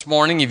This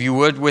morning, if you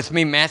would, with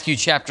me, Matthew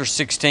chapter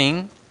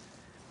 16.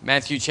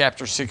 Matthew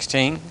chapter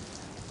 16.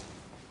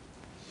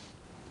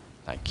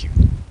 Thank you.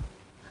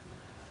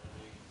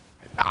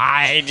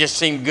 It just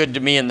seemed good to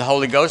me in the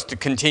Holy Ghost to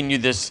continue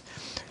this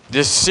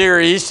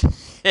series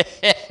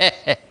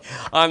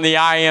on the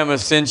I Am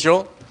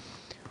Essential.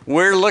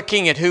 We're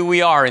looking at who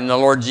we are in the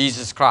Lord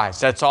Jesus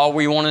Christ. That's all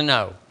we want to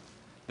know.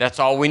 That's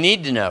all we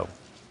need to know.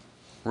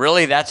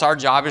 Really, that's our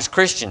job as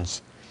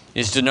Christians,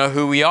 is to know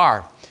who we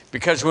are.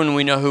 Because when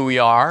we know who we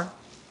are,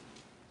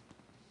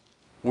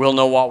 we'll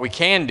know what we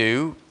can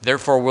do,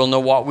 therefore we'll know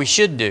what we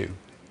should do.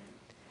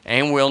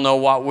 And we'll know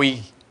what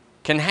we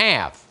can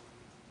have.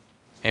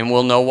 And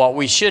we'll know what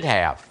we should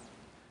have.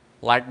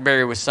 Like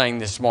Barry was saying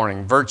this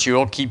morning, virtue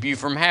will keep you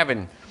from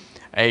having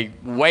a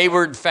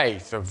wayward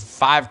faith of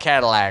 5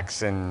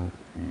 Cadillacs and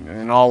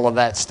all of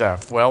that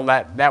stuff. Well,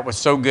 that was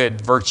so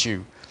good,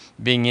 virtue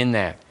being in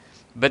that.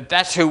 But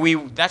that's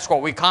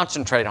what we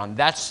concentrate on.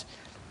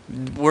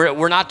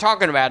 We're not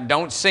talking about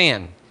don't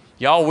sin.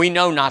 Y'all, we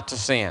know not to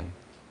sin.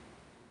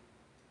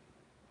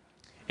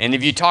 And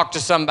if you talk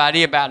to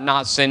somebody about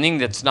not sinning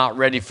that's not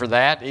ready for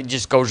that, it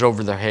just goes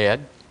over their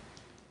head.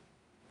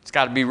 It's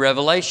got to be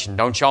revelation.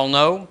 Don't y'all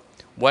know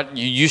what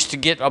you used to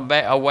get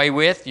away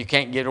with, you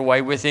can't get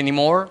away with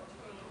anymore?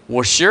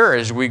 Well, sure,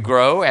 as we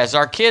grow, as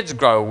our kids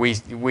grow,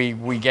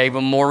 we gave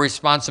them more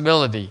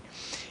responsibility.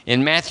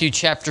 In Matthew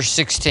chapter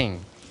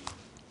 16,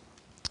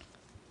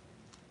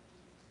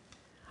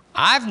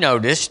 I've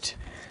noticed,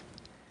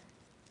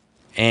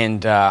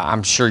 and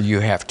I'm sure you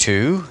have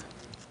too,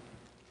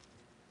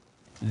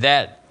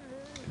 that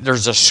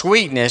there's a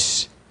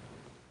sweetness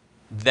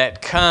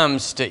that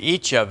comes to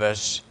each of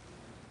us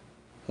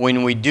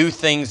when we do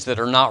things that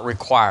are not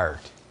required.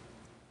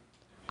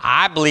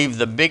 I believe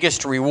the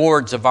biggest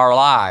rewards of our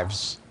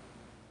lives,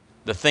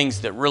 the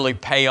things that really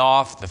pay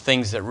off, the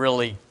things that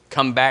really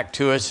come back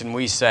to us and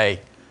we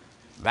say,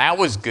 that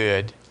was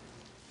good,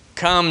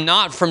 come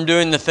not from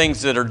doing the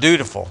things that are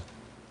dutiful.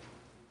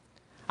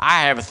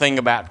 I have a thing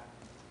about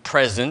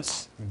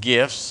presents,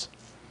 gifts,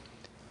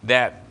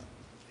 that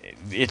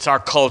it's our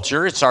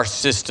culture, it's our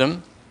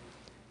system,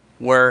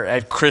 where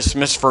at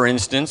Christmas, for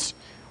instance,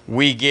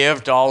 we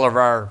give to all of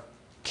our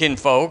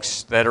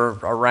kinfolks that are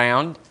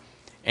around,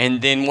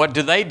 and then what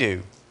do?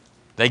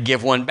 They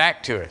give one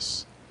back to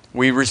us.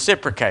 We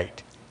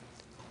reciprocate.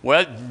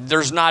 Well,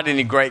 there's not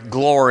any great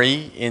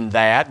glory in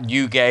that.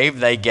 You gave,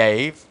 they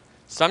gave.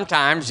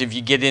 Sometimes if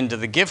you get into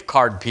the gift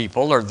card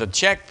people or the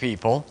check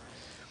people,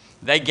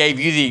 they gave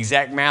you the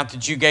exact amount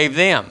that you gave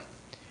them.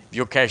 If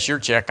you'll cash your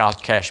check, I'll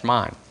cash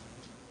mine.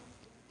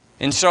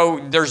 And so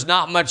there's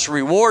not much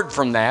reward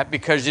from that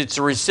because it's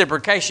a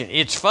reciprocation.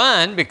 It's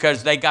fun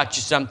because they got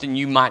you something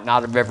you might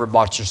not have ever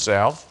bought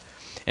yourself,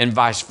 and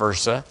vice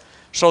versa.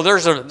 So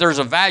there's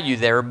a value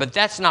there, but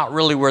that's not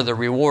really where the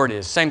reward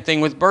is. Same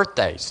thing with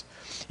birthdays.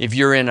 If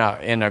you're in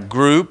a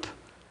group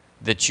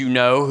that you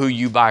know who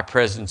you buy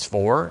presents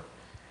for,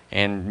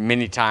 and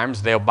many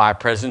times they'll buy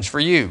presents for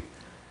you.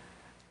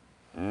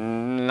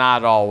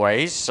 Not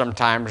always.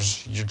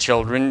 Sometimes your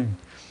children,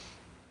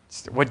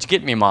 what'd you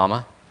get me,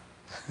 Mama?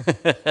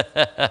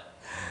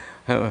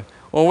 Well,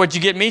 what'd you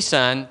get me,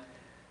 son?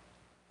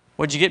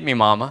 What'd you get me,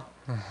 Mama?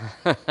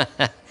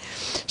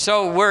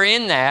 So we're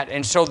in that,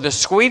 and so the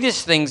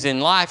sweetest things in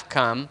life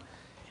come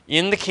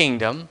in the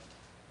kingdom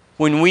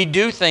when we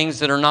do things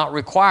that are not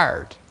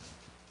required.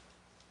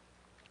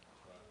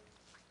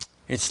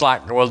 It's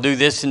like, well, do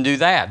this and do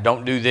that.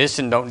 Don't do this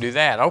and don't do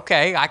that.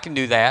 Okay, I can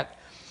do that.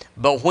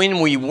 But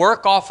when we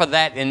work off of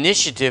that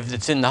initiative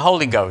that's in the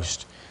Holy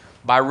Ghost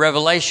by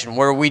revelation,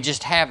 where we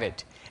just have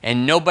it,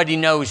 and nobody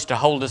knows to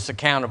hold us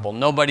accountable.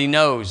 Nobody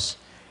knows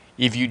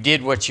if you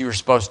did what you were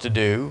supposed to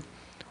do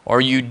or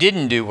you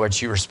didn't do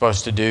what you were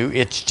supposed to do.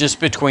 It's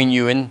just between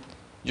you and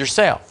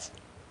yourself.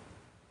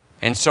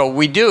 And so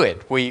we do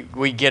it.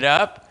 We get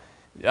up.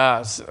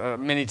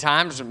 Many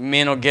times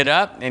men will get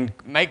up and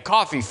make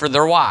coffee for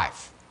their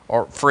wife,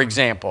 or for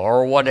example,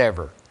 or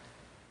whatever.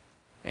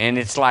 And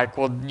it's like,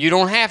 well, you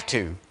don't have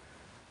to.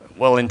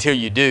 Well, until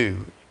you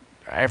do.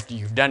 After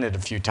you've done it a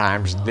few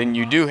times, then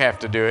you do have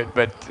to do it.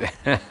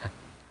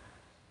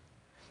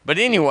 But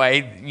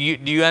anyway,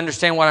 do you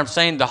understand what I'm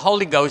saying? The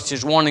Holy Ghost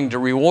is wanting to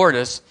reward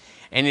us,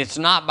 and it's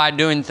not by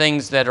doing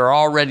things that are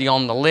already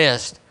on the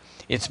list.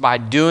 It's by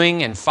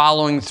doing and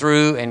following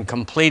through and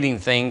completing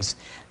things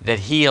that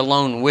He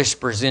alone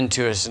whispers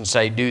into us and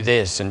say, do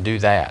this and do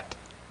that.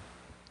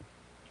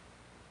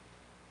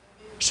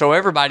 So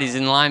everybody's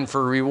in line for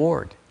a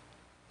reward.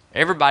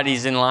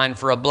 Everybody's in line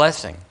for a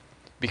blessing.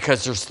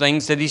 Because there's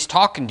things that He's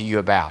talking to you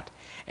about.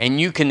 And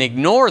you can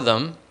ignore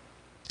them,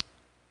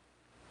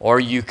 or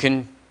you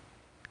can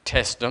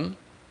test them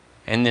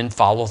and then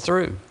follow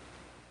through.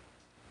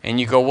 And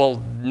you go,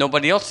 well,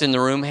 nobody else in the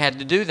room had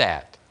to do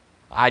that.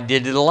 I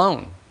did it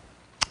alone.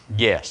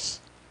 Yes.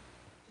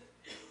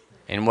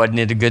 And wasn't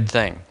it a good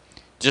thing?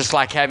 Just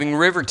like having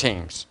river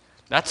teams.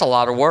 That's a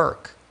lot of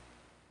work.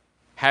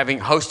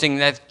 Hosting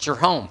that at your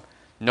home.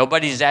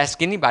 Nobody's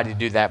asked anybody to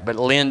do that, but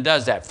Lynn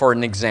does that for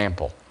an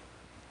example.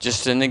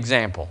 Just an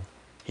example.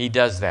 He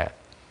does that.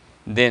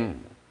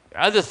 then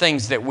other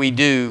things that we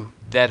do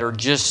that are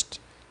just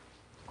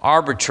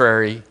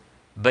arbitrary,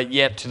 but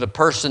yet to the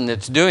person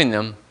that's doing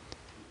them,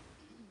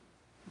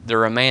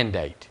 they're a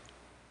mandate.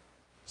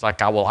 It's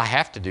like, I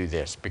have to do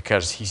this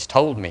because he's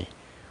told me.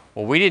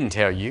 Well, we didn't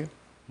tell you.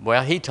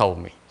 Well, he told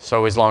me.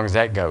 So as long as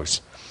that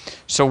goes.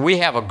 So we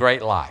have a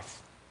great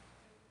life.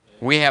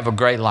 We have a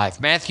great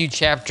life. Matthew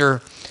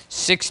chapter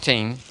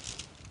 16.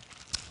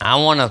 I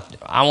want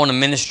to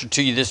minister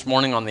to you this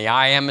morning on the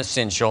I am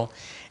essential,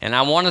 and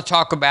I want to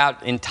talk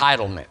about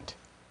entitlement.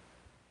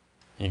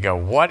 You go,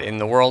 what in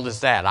the world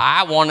is that?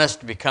 I want us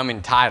to become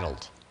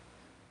entitled.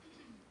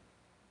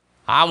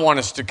 I want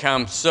us to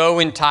become so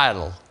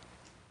entitled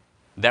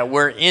that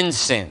we're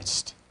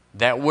incensed,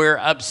 that we're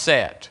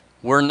upset,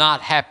 we're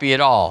not happy at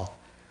all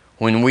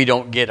when we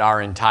don't get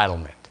our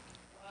entitlement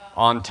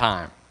on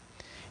time.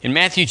 In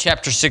Matthew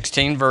chapter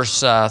 16,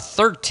 verse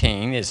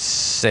 13, it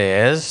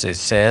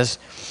says,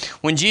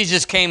 when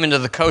Jesus came into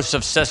the coast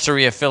of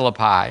Caesarea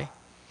Philippi,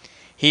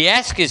 he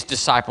asked his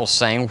disciples,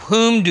 saying,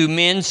 whom do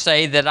men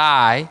say that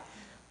I,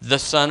 the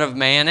Son of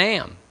Man,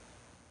 am?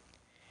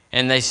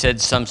 And they said,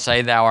 some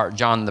say thou art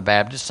John the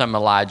Baptist, some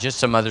Elijah,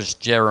 some others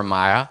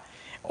Jeremiah,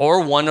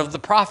 or one of the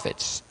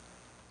prophets.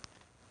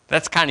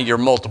 That's kind of your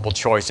multiple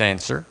choice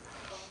answer.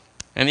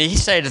 And he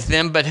said to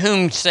them, but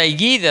whom say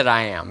ye that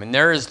I am? And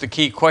there is the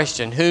key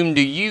question, whom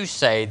do you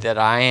say that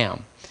I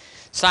am?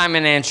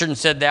 Simon answered and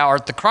said, thou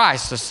art the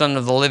Christ, the Son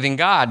of the living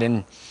God.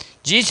 And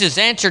Jesus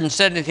answered and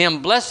said to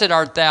him, blessed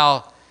art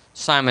thou,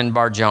 Simon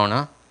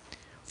Bar-Jonah,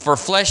 for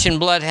flesh and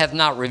blood hath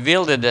not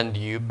revealed it unto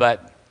you,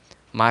 but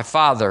my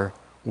Father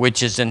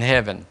which is in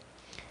heaven.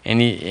 And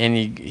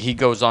he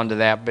goes on to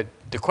that. But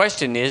the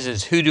question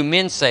is who do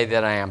men say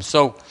that I am?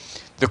 So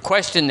the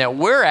question that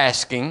we're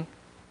asking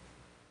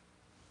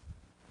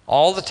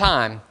all the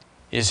time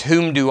is,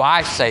 whom do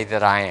I say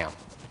that I am?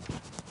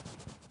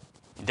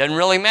 It doesn't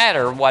really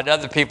matter what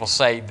other people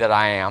say that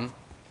I am.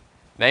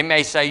 They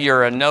may say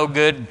you're a no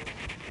good,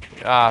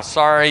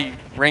 sorry,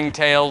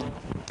 ring-tailed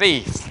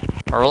thief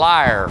or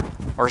liar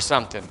or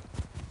something.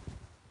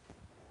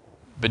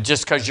 But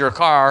just because you're a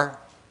car,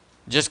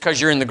 just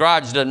because you're in the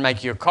garage doesn't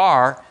make you a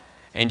car,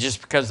 and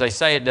just because they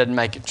say it doesn't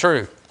make it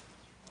true.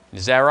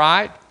 Is that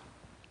right?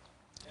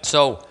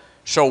 So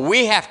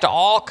we have to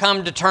all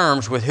come to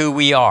terms with who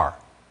we are.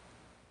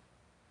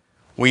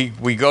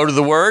 We go to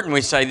the Word and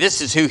we say,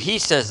 this is who He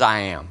says I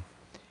am.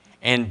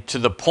 And to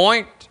the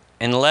point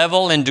and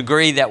level and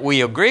degree that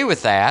we agree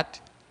with that,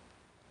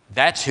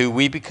 that's who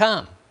we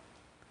become.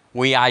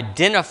 We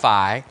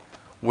identify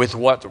with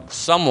what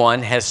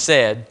someone has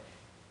said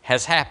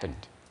has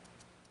happened.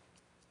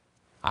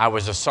 I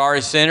was a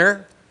sorry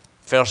sinner,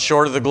 fell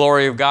short of the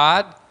glory of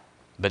God,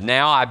 but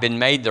now I've been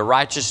made the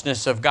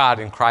righteousness of God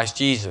in Christ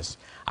Jesus.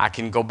 I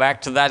can go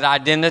back to that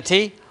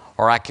identity,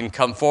 or I can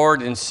come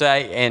forward and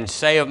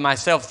say of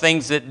myself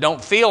things that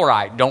don't feel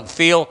right, don't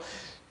feel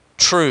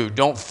true,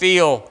 don't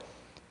feel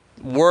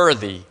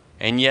worthy,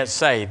 and yet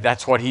say,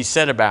 that's what He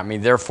said about me,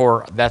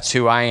 therefore that's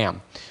who I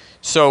am.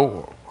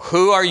 So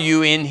who are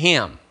you in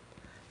Him?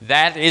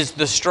 That is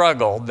the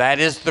struggle, that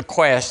is the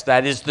quest,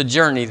 that is the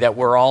journey that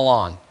we're all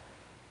on.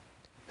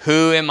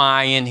 Who am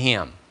I in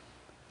Him?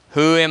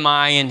 Who am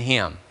I in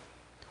Him?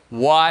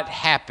 What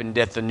happened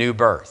at the new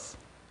birth?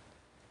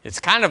 It's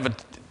kind of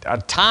a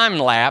time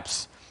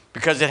lapse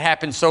because it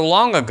happened so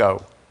long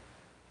ago.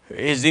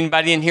 Has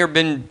anybody in here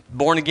been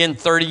born again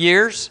 30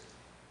 years?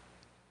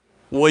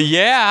 Well,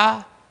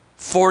 yeah.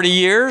 40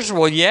 years?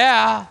 Well,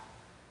 yeah.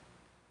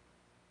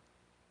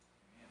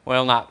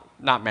 Well,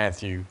 not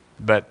Matthew,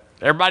 but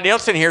everybody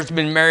else in here has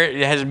been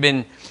married, has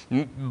been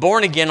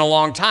born again a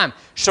long time.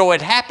 So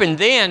it happened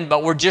then,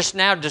 but we're just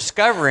now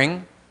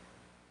discovering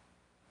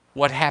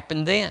what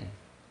happened then.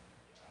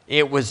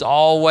 It was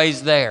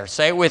always there.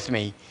 Say it with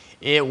me.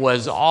 It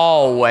was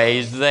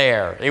always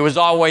there. It was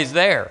always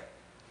there.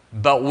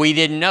 But we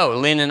didn't know.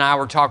 Lynn and I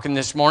were talking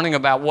this morning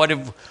about what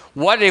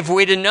if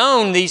we'd have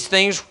known these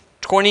things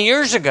 20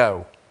 years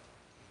ago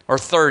or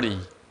 30?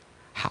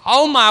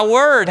 Oh my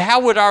word,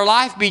 how would our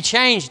life be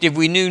changed if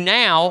we knew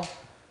now,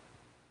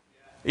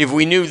 if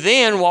we knew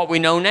then what we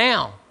know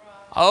now?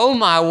 Oh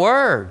my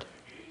word.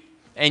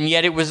 And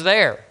yet it was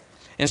there.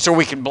 And so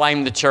we could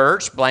blame the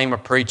church, blame a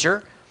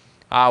preacher.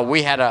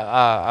 We had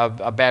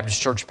a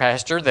Baptist church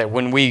pastor that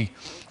when we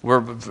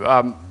were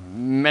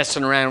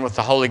messing around with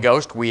the Holy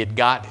Ghost, we had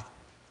got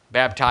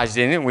baptized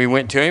in it. And we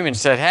went to him and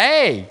said,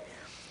 hey,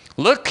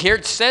 look, here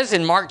it says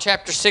in Mark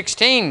chapter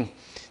 16,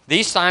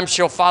 these signs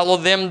shall follow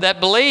them that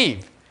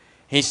believe.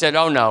 He said,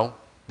 oh no,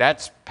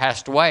 that's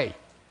passed away.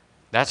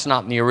 That's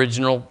not in the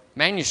original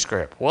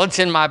manuscript. Well, it's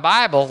in my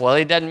Bible. Well,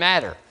 it doesn't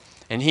matter.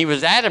 And he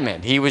was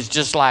adamant. He was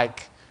just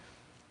like,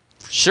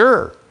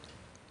 sure.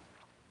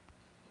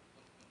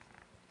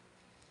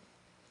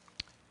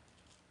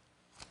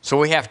 So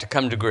we have to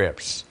come to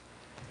grips.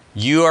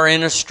 You are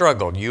in a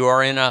struggle. You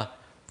are in a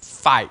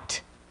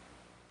fight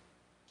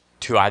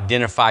to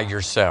identify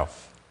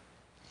yourself.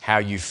 How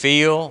you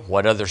feel,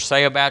 what others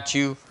say about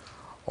you,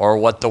 or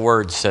what the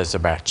Word says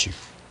about you.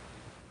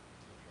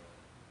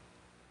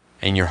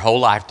 And your whole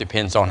life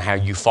depends on how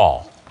you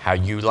fall, how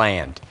you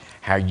land,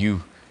 how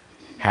you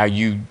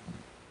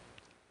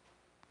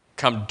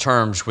come to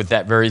terms with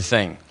that very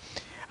thing.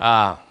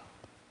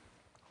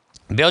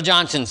 Bill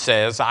Johnson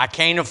says, I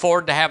can't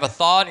afford to have a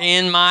thought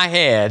in my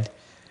head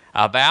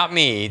about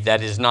me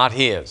that is not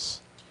his.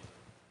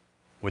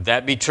 Would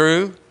that be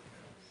true?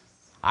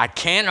 I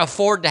can't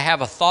afford to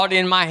have a thought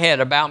in my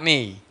head about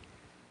me.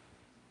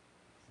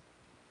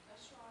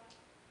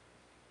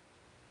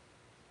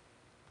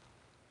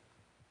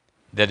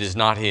 That is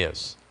not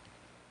his.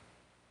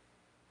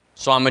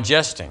 So I'm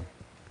adjusting.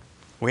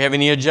 We have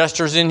any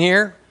adjusters in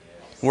here?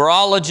 Yes. We're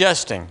all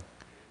adjusting.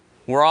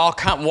 We're all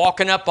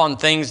walking up on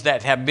things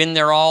that have been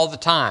there all the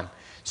time.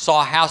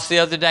 Saw a house the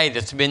other day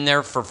that's been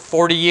there for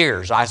 40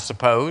 years, I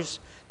suppose.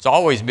 It's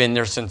always been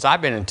there since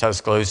I've been in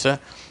Tuscaloosa,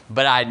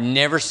 but I'd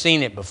never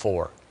seen it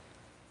before.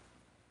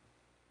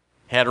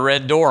 Had a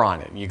red door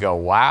on it. You go,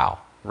 wow,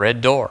 red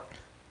door.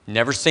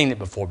 Never seen it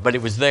before, but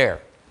it was there.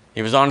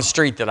 It was on a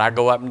street that I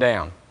go up and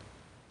down.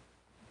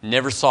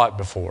 Never saw it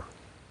before.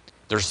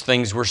 There's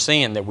things we're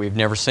seeing that we've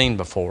never seen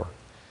before.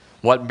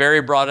 What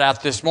Barry brought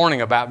out this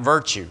morning about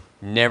virtue,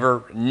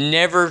 never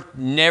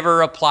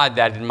applied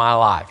that in my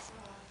life.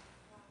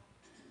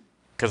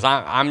 Because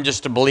I'm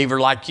just a believer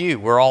like you.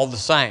 We're all the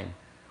same.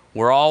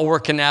 We're all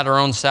working out our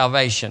own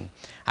salvation.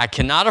 I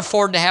cannot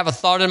afford to have a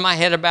thought in my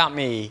head about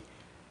me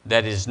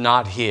that is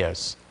not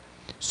his.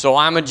 So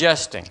I'm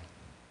adjusting.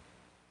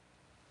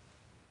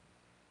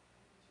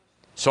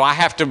 So I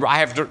have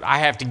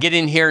to get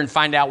in here and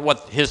find out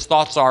what his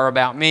thoughts are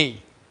about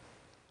me.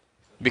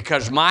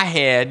 Because my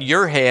head,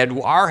 your head,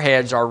 our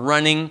heads are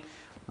running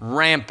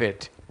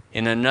rampant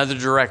in another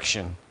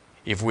direction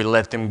if we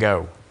let them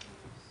go.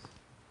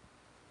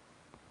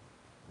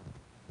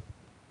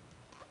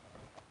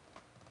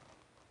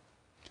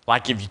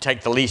 Like if you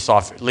take the leash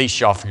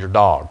off your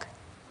dog.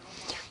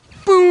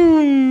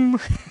 Boom!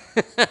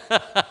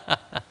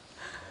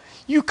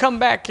 You come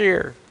back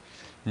here.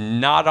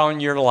 Not on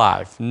your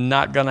life.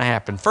 Not going to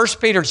happen. 1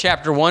 Peter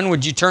chapter 1,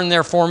 would you turn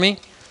there for me?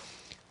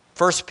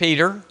 1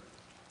 Peter.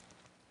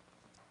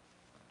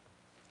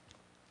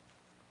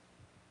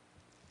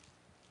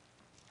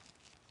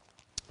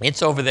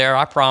 It's over there,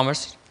 I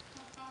promise.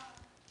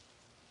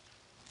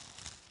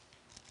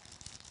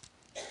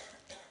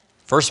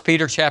 1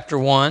 Peter chapter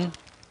 1,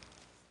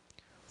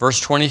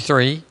 verse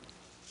 23.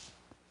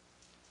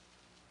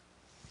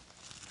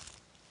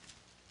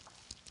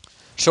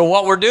 So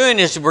what we're doing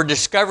is we're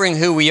discovering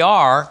who we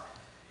are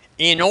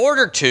in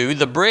order to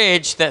the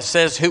bridge that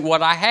says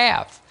what I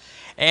have.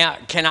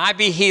 And can I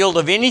be healed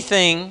of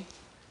anything,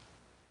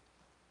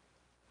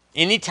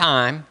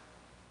 anytime?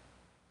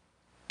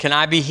 Can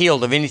I be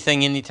healed of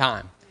anything,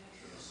 anytime?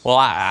 Well,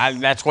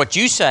 that's what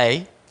you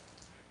say.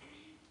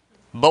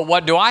 But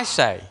what do I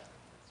say?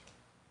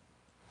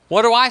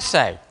 What do I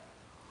say?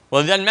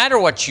 Well, it doesn't matter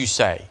what you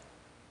say.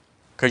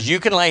 Because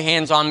you can lay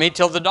hands on me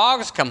till the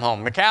dogs come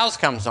home, the cows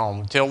come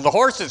home, till the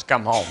horses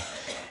come home.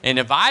 And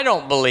if I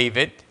don't believe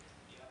it,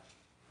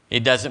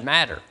 it doesn't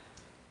matter.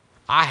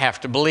 I have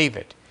to believe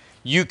it.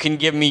 You can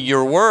give me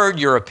your word,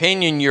 your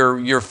opinion,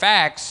 your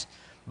facts,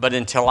 but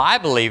until I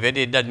believe it,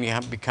 it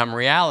doesn't become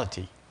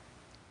reality.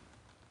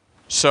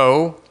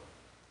 So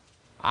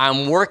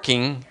I'm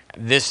working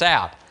this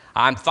out.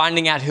 I'm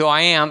finding out who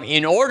I am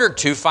in order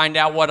to find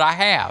out what I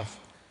have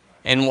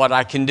and what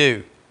I can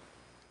do.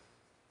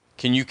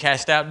 Can you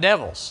cast out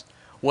devils?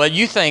 Well,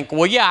 you think,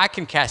 well, yeah, I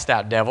can cast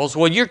out devils.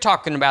 Well, you're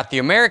talking about the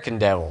American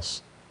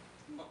devils.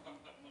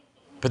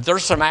 But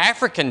there's some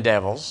African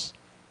devils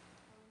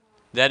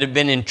that have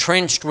been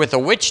entrenched with a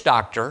witch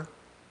doctor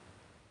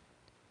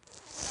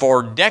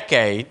for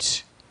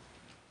decades,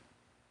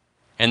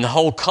 and the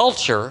whole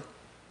culture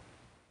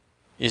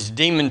is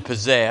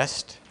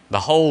demon-possessed, the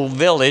whole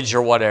village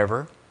or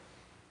whatever.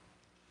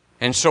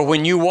 And so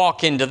when you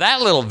walk into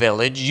that little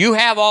village, you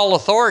have all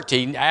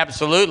authority,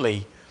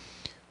 absolutely,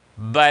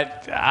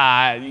 but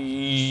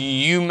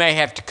you may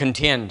have to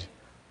contend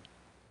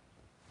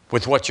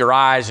with what your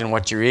eyes and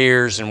what your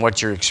ears and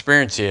what your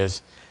experience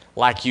is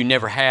like you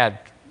never had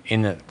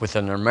with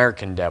an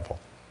American devil.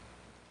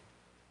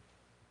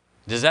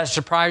 Does that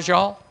surprise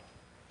y'all?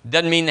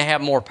 Doesn't mean they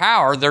have more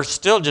power. They're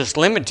still just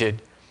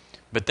limited,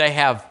 but they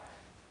have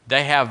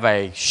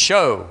a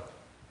show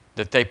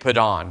that they put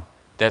on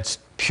that's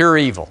pure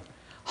evil.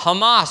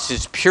 Hamas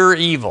is pure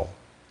evil.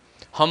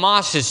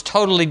 Hamas is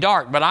totally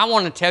dark, but I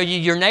want to tell you,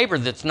 your neighbor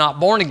that's not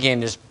born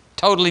again is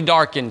totally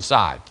dark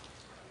inside.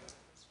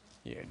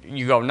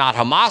 You go, not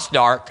Hamas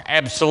dark?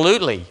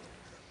 Absolutely.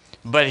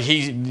 But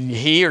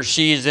he or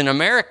she is in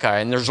America,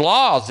 and there's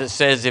laws that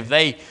says if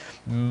they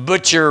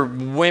butcher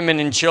women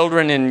and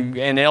children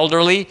and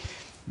elderly,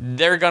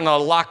 they're going to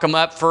lock them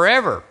up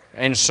forever.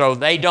 And so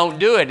they don't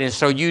do it, and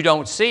so you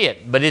don't see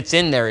it. But it's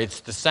in there. It's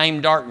the same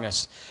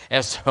darkness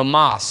as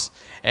Hamas,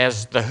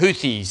 as the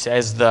Houthis,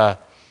 as the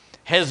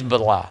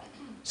Hezbollah.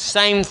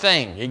 Same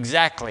thing,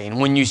 exactly. And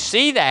when you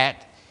see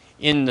that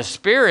in the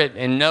spirit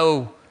and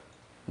know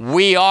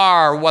we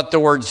are what the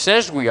word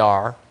says we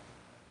are,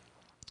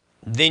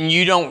 then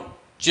you don't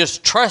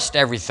just trust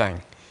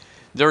everything.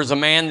 There was a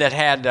man that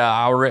had,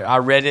 I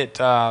read it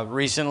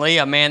recently,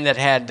 a man that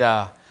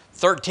had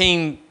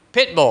 13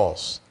 pit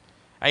bulls.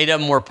 8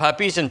 of them were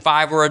puppies and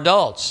 5 were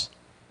adults.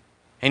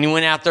 And he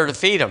went out there to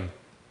feed them.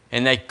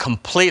 And they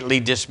completely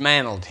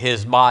dismantled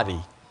his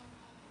body.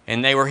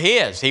 And they were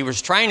his. He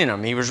was training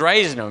them. He was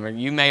raising them.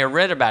 And you may have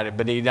read about it,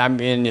 but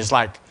it's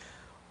like,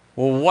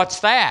 well, what's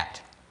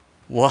that?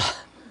 Well,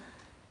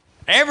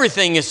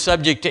 everything is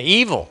subject to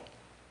evil.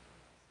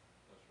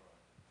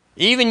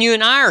 Even you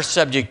and I are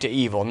subject to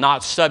evil,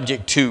 not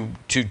subject to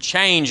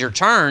change or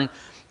turn,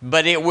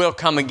 but it will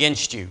come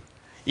against you.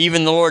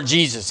 Even the Lord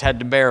Jesus had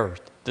to bear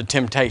the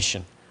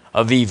temptation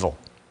of evil,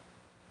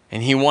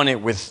 and he won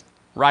it with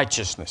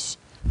righteousness.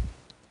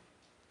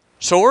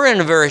 So we're in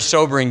a very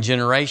sobering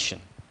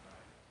generation.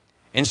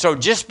 And so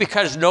just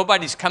because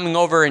nobody's coming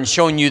over and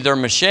showing you their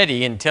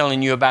machete and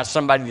telling you about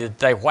somebody that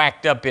they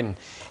whacked up in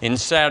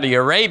Saudi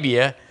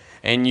Arabia,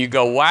 and you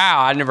go,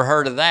 wow, I never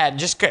heard of that.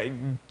 Just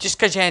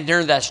because you hadn't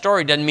heard that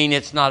story doesn't mean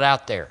it's not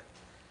out there.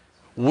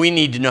 We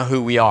need to know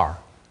who we are.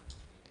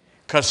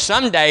 Because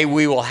someday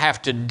we will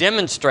have to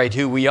demonstrate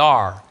who we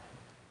are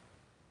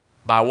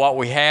by what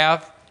we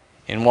have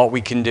and what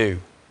we can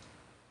do.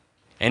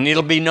 And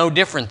it'll be no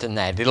different than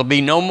that. It'll be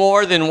no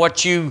more than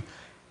what you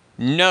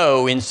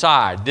know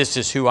inside. This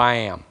is who I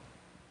am.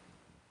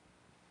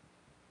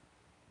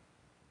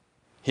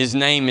 His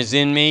name is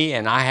in me,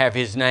 and I have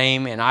His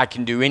name, and I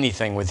can do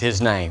anything with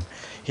His name.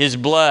 His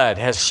blood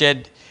has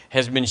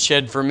been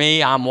shed for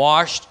me. I'm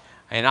washed,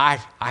 and I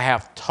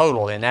have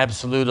total and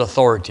absolute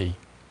authority.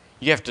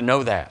 You have to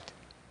know that.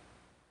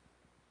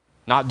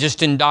 Not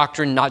just in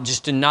doctrine, not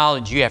just in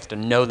knowledge. You have to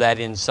know that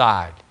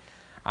inside.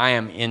 I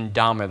am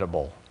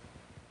indomitable.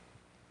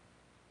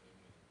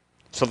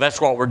 So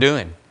that's what we're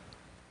doing.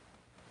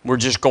 We're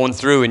just going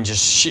through and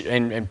just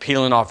and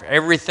peeling off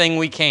everything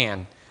we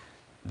can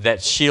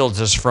that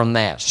shields us from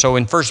that. So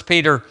in 1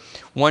 Peter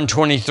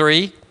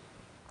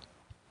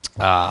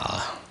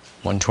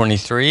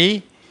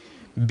 1:23,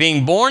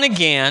 being born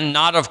again,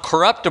 not of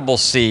corruptible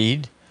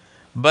seed,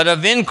 but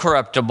of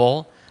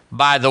incorruptible,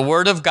 by the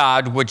word of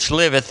God, which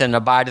liveth and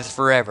abideth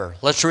forever.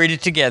 Let's read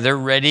it together.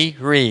 Ready?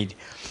 Read.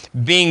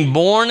 Being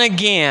born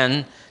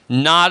again,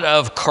 not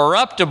of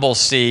corruptible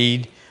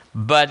seed,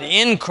 but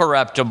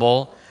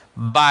incorruptible,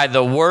 by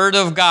the word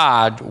of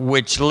God,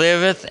 which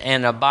liveth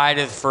and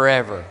abideth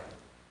forever.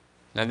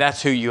 Now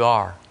that's who you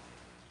are.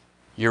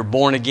 You're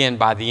born again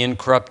by the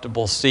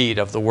incorruptible seed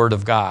of the Word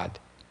of God.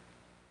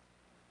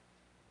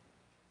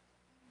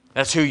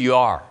 That's who you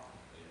are.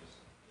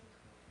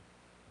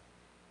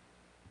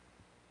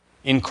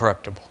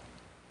 Incorruptible.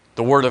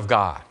 The Word of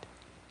God.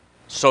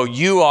 So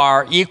you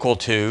are equal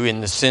to,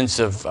 in the sense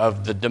of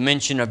the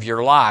dimension of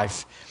your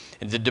life,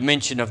 the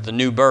dimension of the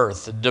new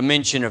birth, the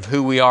dimension of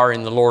who we are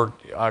in the Lord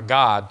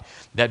God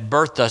that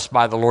birthed us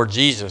by the Lord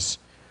Jesus.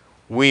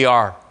 We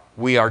are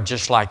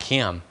just like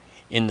Him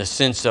in the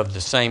sense of the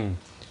same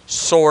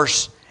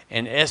source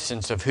and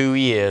essence of who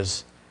He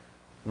is.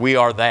 We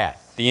are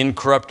that. The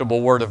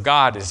incorruptible Word of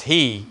God is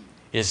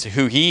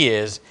who He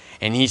is,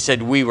 and He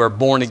said we were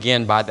born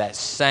again by that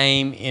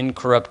same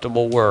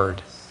incorruptible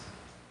Word.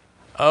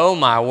 Oh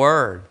my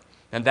word.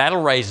 And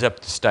that'll raise up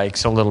the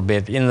stakes a little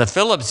bit. In the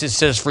Phillips it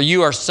says, for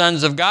you are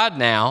sons of God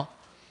now.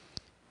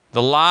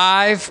 The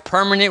live,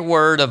 permanent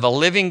Word of a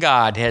living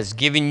God has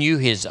given you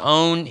His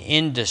own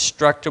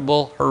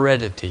indestructible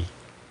heredity.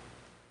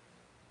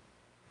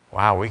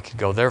 Wow, we could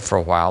go there for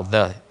a while.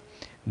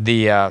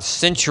 The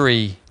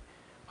century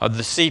of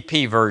the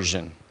CP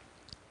version.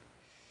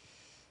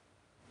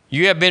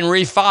 You have been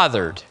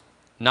refathered,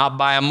 not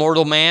by a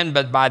mortal man,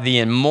 but by the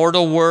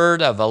immortal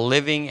Word of a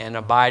living and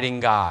abiding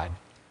God.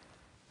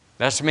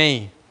 That's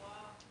me.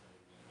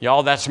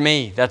 Y'all, that's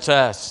me. That's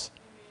us.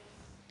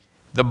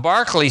 The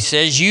Barclay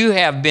says, you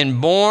have been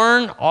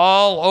born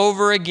all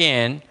over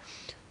again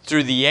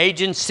through the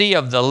agency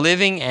of the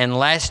living and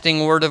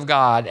lasting Word of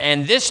God.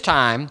 And this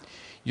time,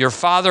 your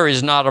Father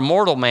is not a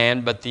mortal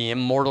man, but the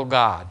immortal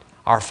God,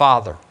 our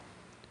Father.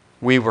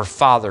 We were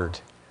fathered.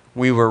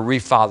 We were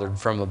refathered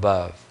from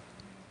above.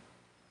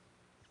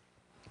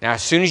 Now,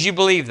 as soon as you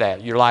believe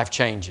that, your life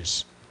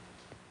changes.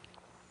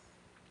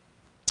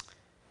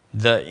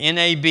 The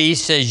NAB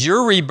says,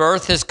 your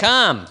rebirth has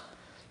come,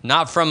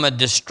 not from a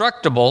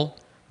destructible,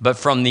 but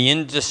from the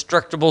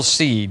indestructible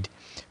seed,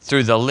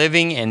 through the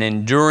living and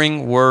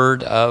enduring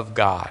Word of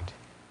God.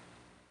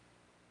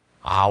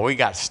 We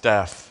got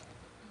stuff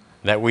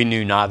that we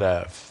knew not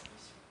of.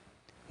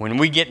 When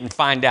we get and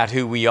find out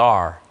who we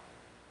are,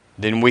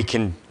 then we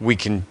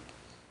can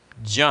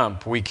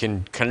jump, we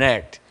can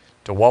connect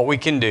to what we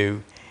can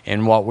do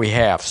and what we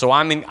have. So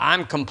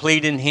I'm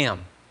complete in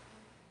Him.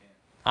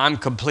 I'm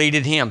complete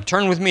in Him.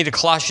 Turn with me to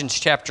Colossians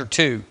chapter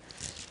 2.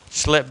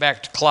 Slip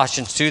back to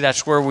Colossians 2.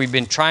 That's where we've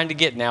been trying to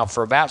get now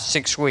for about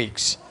 6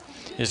 weeks.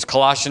 Is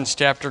Colossians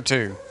chapter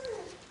 2.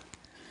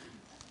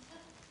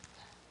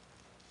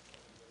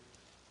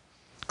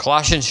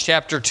 Colossians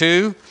chapter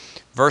 2,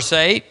 verse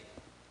 8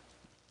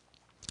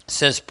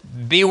 says,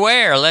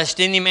 beware lest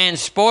any man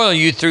spoil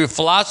you through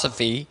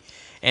philosophy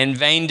and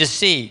vain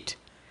deceit,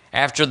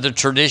 after the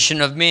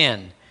tradition of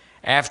men,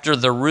 after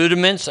the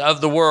rudiments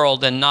of the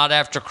world, and not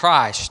after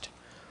Christ.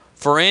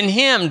 For in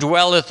him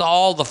dwelleth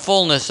all the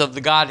fullness of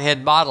the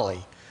Godhead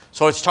bodily.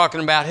 So it's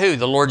talking about who?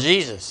 The Lord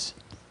Jesus.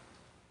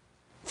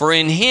 For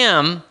in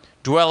him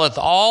dwelleth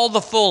all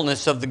the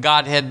fullness of the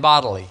Godhead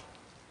bodily.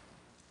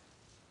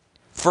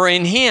 For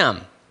in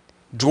him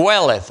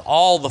dwelleth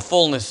all the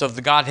fullness of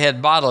the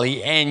Godhead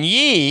bodily, and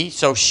ye,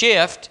 so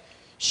shift,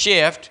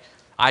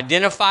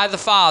 identify the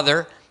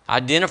Father,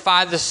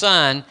 identify the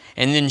Son,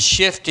 and then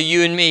shift to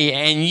you and me.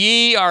 And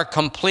ye are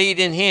complete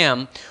in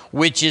him,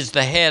 which is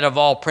the head of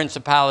all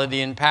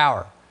principality and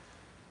power.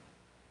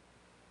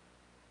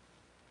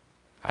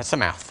 That's a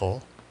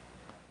mouthful.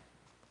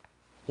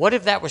 What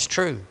if that was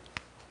true?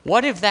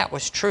 What if that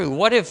was true?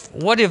 What if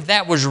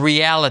that was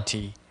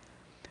reality?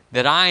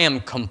 That I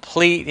am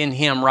complete in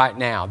him right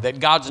now. That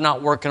God's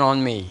not working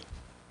on me.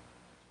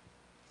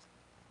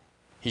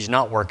 He's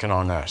not working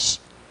on us.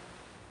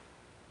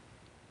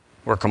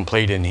 We're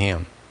complete in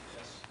him.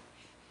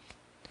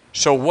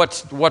 So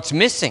what's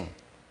missing?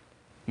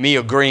 Me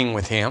agreeing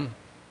with him.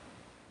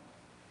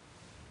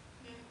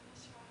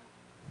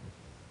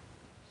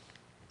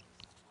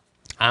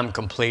 I'm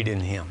complete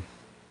in him.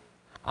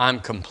 I'm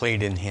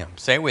complete in him.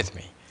 Say it with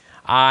me.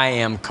 I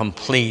am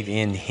complete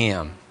in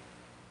him.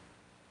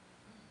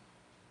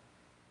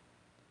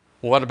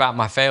 What about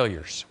my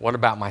failures? What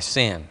about my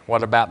sin?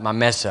 What about my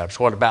mess-ups?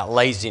 What about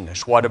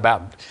laziness? What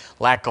about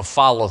lack of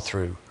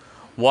follow-through?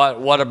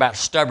 What about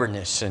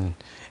stubbornness and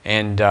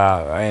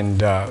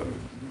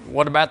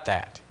what about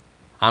that?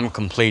 I'm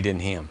complete in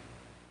him.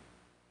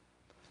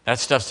 That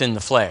stuff's in the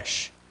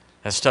flesh.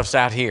 That stuff's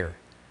out here.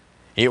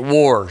 It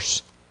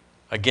wars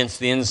against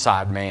the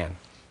inside man.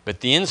 But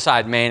the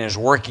inside man is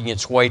working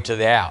its way to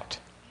the out.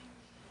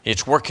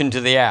 It's working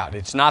to the out.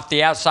 It's not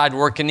the outside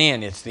working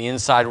in. It's the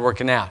inside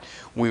working out.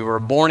 We were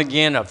born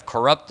again of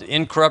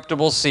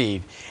incorruptible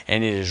seed,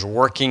 and it is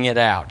working it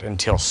out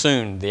until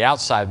soon the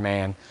outside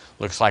man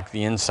looks like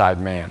the inside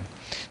man.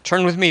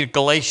 Turn with me to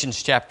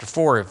Galatians chapter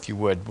 4, if you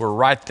would. We're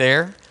right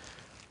there.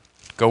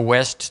 Go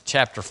west,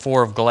 chapter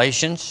 4 of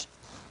Galatians,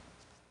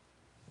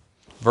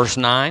 verse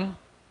 9.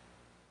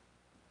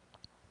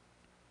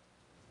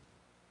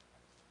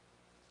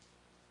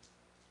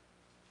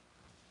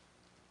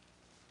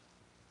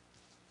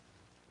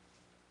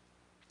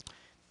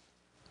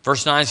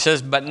 Verse 9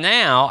 says, but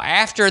now,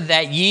 after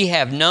that ye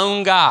have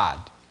known God.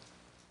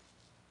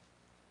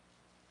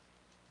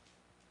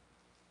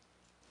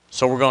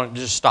 So we're going to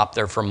just stop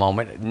there for a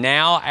moment.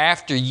 Now,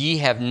 after ye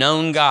have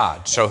known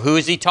God. So who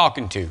is he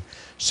talking to?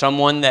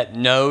 Someone that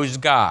knows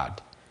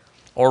God.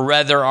 Or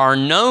rather are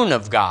known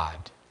of God.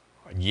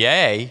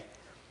 Yea.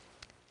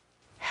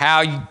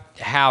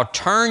 How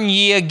turn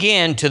ye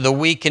again to the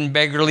weak and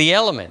beggarly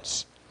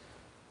elements?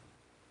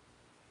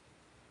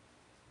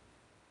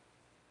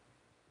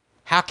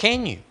 How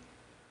can you?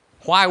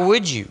 Why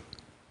would you?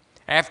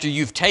 After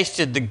you've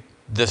tasted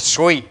the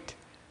sweet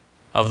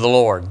of the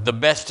Lord, the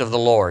best of the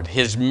Lord,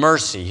 his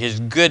mercy, his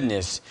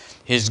goodness,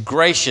 his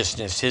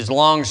graciousness, his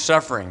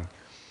long-suffering,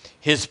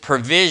 his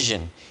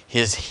provision,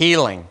 his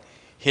healing,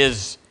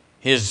 his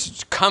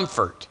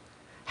comfort.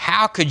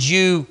 How could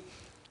you,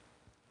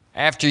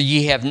 after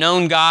ye have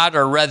known God,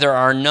 or rather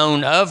are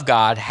known of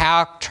God,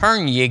 how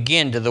turn ye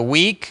again to the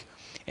weak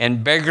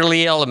and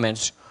beggarly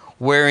elements,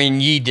 wherein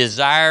ye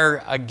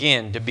desire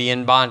again to be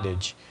in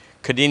bondage?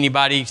 Could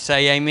anybody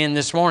say amen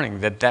this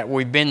morning that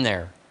we've been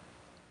there?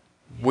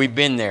 We've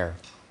been there.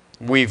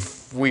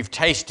 We've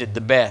tasted the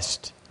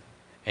best.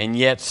 And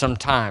yet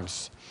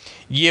sometimes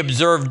ye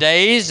observe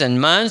days and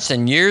months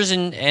and years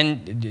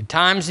and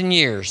times and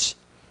years.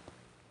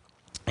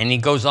 And he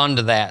goes on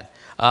to that,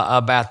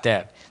 about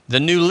that. The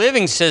New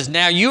Living says,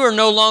 now you are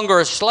no longer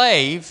a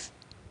slave,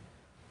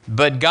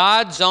 but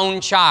God's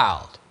own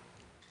child.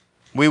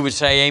 We would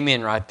say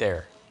amen right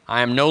there.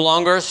 I am no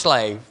longer a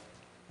slave.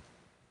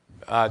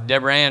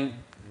 Deborah Ann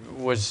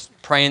was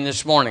praying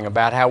this morning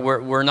about how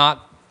we're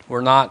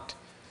not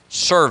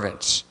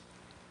servants,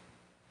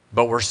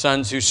 but we're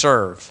sons who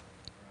serve.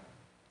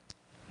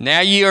 Now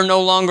ye are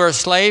no longer a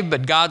slave,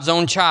 but God's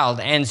own child.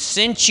 And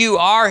since you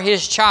are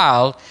his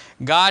child,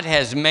 God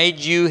has made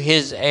you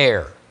his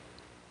heir.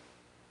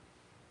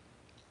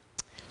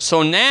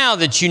 So now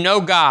that you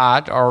know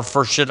God, or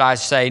first should I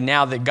say,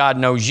 now that God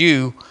knows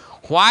you,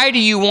 why do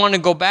you want to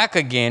go back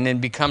again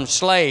and become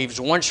slaves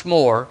once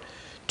more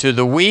to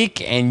the weak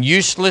and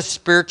useless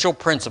spiritual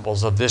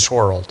principles of this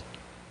world?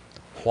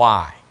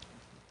 Why?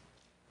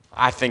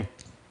 I think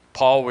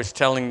Paul was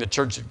telling the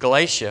church at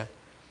Galatia,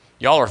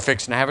 y'all are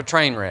fixing to have a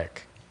train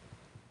wreck.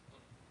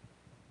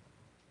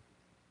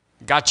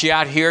 Got you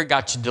out here,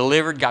 got you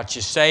delivered, got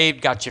you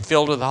saved, got you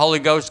filled with the Holy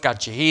Ghost,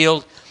 got you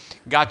healed,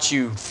 got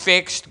you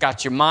fixed,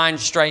 got your mind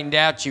straightened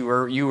out. You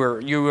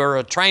were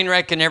a train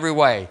wreck in every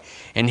way.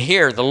 And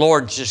here the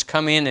Lord's just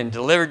come in and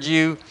delivered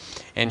you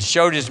and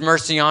showed his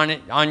mercy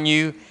on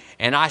you.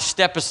 And I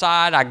step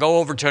aside, I go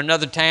over to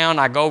another town,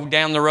 I go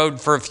down the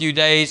road for a few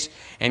days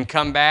and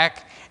come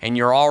back, and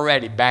you're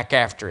already back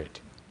after it.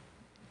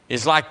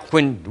 It's like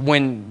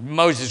when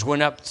Moses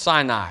went up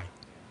Sinai.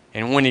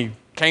 And when he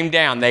came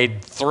down,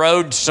 they'd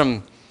throwed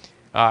some,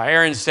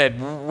 Aaron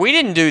said, we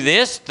didn't do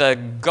this. The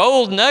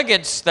gold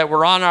nuggets that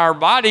were on our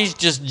bodies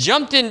just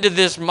jumped into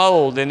this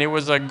mold, and it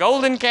was a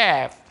golden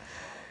calf.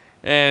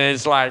 And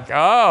it's like,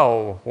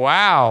 oh,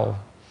 wow.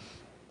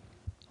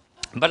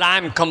 But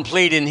I'm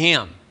complete in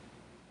him.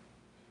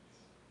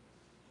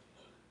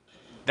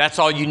 That's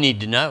all you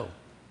need to know.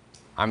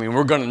 I mean,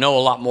 we're going to know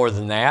a lot more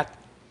than that.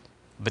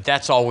 But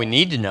that's all we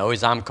need to know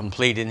is I'm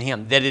complete in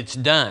him. That it's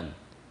done.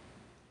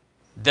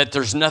 That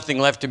there's nothing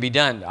left to be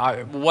done.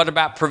 What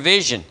about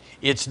provision?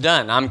 It's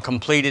done. I'm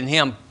complete in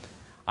him.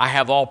 I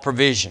have all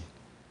provision.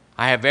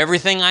 I have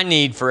everything I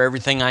need for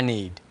everything I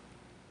need.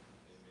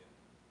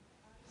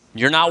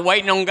 You're not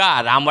waiting on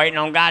God. I'm waiting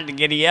on God to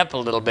get you up a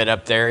little bit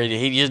up there.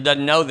 He just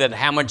doesn't know that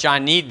how much I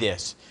need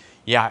this.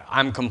 Yeah,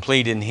 I'm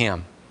complete in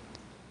him.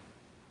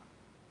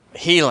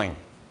 Healing.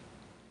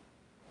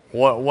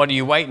 What are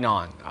you waiting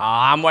on?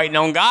 I'm waiting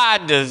on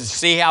God to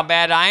see how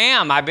bad I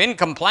am. I've been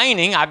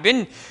complaining. I've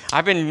been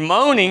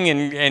moaning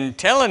and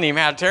telling him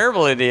how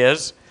terrible it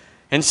is.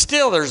 And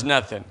still there's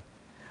nothing.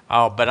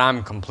 Oh, but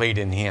I'm complete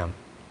in him.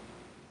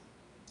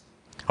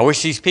 I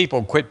wish these people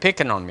would quit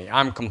picking on me.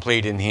 I'm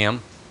complete in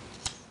him.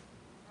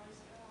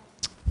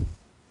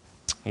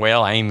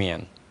 Well,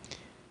 amen.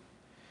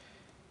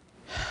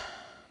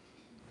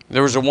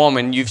 There was a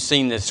woman, you've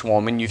seen this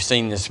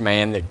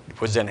man that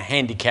was in a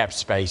handicapped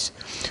space.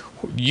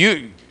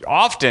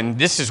 Often,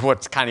 this is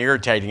what's kind of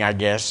irritating, I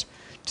guess,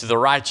 to the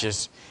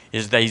righteous,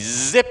 is they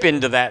zip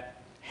into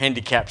that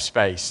handicapped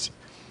space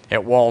at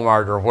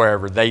Walmart or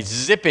wherever. They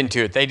zip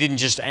into it. They didn't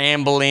just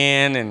amble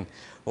in and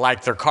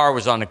like their car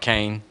was on a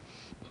cane.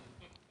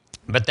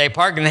 But they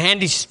park in the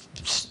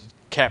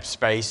handicapped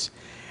space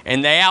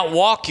and they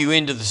outwalk you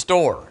into the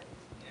store.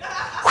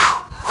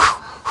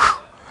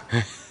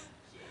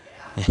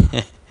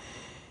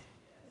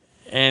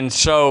 And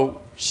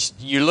so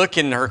you look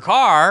in his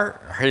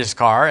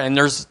car, and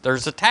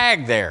there's a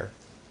tag there.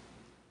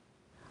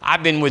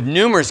 I've been with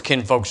numerous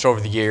kinfolks over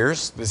the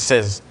years that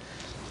says,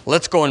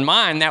 let's go in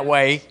mine. That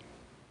way,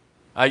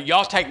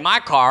 y'all take my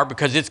car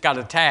because it's got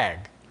a tag.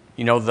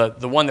 You know,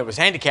 the one that was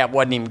handicapped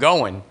wasn't even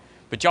going.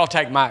 But y'all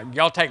take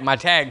my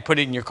tag, put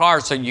it in your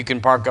car so you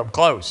can park up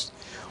close.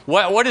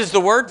 What is the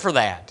word for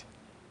that?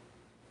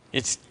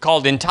 It's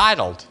called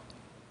entitled.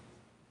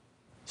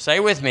 Say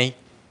with me,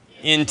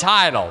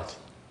 entitled.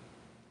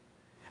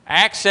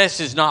 Access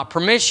is not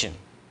permission,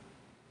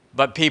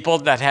 but people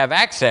that have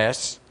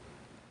access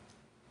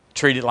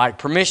treat it like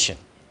permission.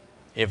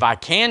 If I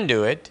can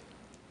do it,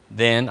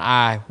 then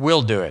I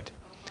will do it.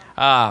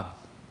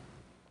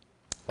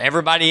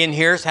 Everybody in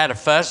here has had a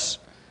fuss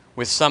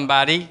with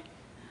somebody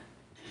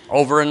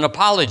over an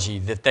apology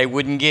that they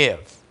wouldn't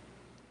give.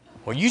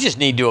 Well, you just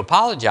need to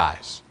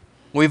apologize.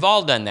 We've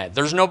all done that.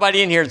 There's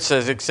nobody in here that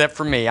says, except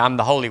for me, I'm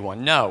the Holy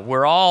One. No,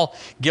 we're all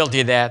guilty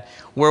of that,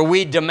 where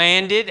we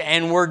demanded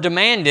and were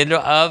demanded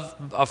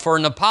for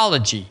an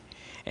apology.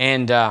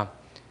 And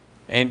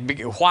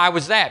why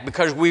was that?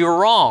 Because we were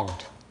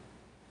wronged.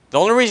 The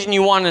only reason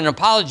you want an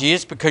apology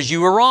is because you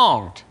were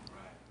wronged.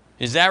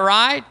 Is that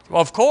right?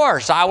 Well, of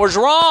course, I was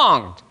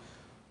wronged.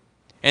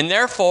 And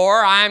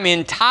therefore, I'm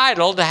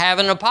entitled to have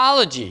an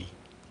apology.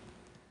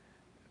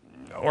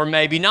 Or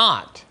maybe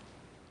not.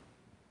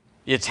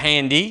 It's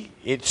handy.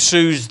 It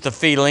soothes the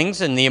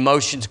feelings and the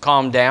emotions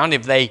calm down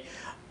if they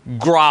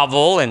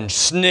grovel and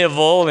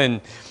snivel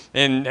and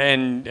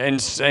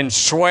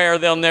swear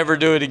they'll never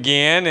do it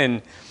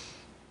again.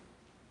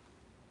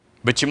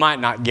 But you might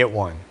not get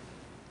one.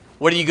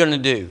 What are you going to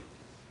do?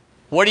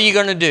 What are you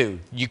going to do?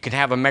 You can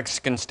have a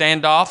Mexican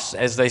standoff,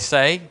 as they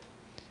say,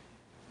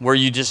 where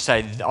you just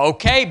say,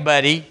 okay,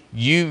 buddy,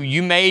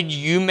 you made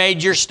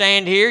your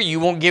stand here. You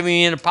won't give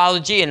me an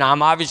apology, and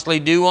I'm obviously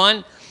due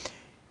one.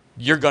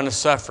 You're going to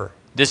suffer.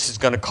 This is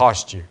going to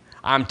cost you.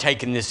 I'm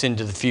taking this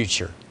into the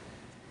future.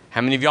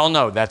 How many of y'all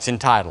know that's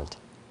entitled?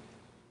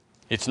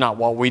 It's not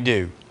what we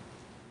do.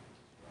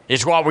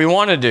 It's what we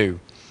want to do.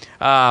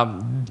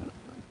 And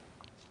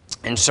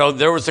so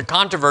there was a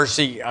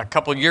controversy a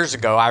couple of years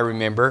ago, I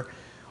remember,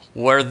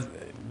 where,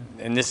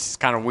 and this is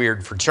kind of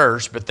weird for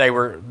church, but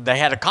they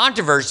had a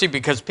controversy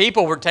because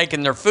people were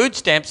taking their food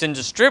stamps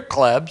into strip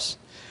clubs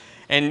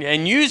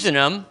and using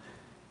them.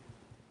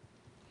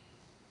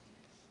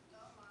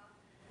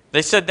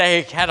 They said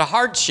they had a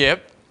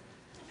hardship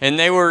and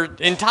they were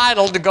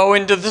entitled to go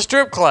into the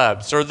strip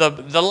clubs or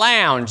the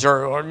lounge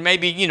or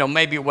maybe,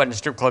 maybe it wasn't a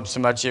strip club so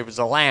much. It was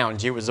a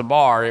lounge. It was a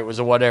bar. It was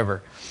a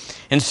whatever.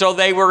 And so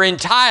they were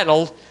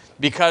entitled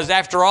because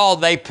after all,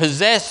 they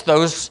possessed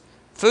those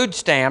food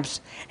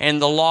stamps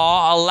and the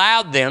law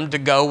allowed them to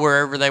go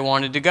wherever they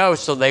wanted to go.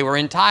 So they were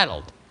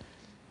entitled.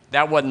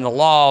 That wasn't the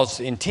law's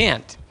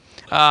intent.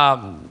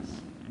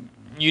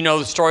 You know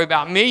the story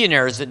about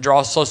millionaires that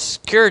draw Social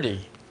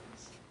Security.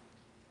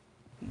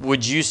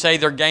 Would you say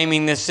they're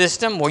gaming the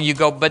system? Well, you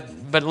go,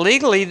 but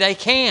legally they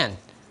can.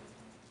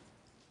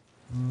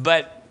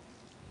 But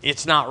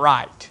it's not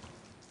right.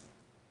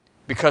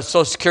 Because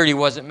Social Security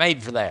wasn't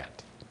made for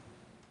that.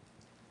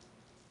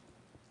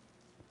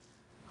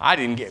 I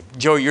didn't get,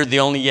 Joe, you're the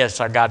only yes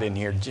I got in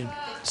here.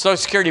 Social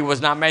Security was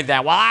not made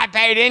that. Well, I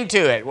paid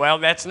into it. Well,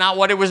 that's not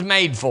what it was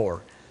made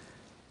for.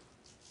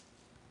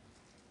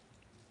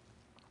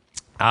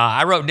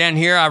 I wrote down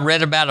here, I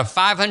read about a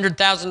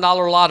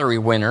 $500,000 lottery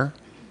winner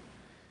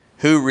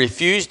who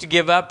refused to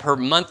give up her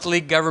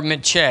monthly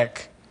government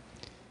check.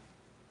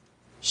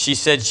 She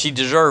said she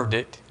deserved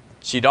it.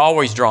 She'd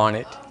always drawn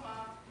it,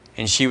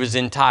 and she was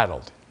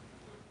entitled.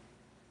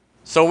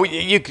 So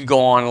you could go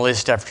on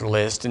list after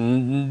list,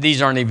 and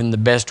these aren't even the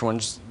best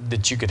ones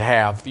that you could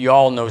have. You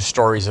all know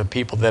stories of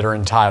people that are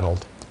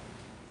entitled.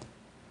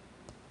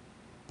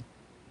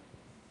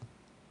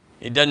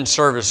 It doesn't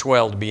serve us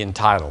well to be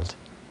entitled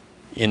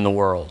in the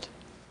world.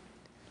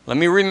 Let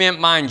me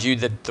remind you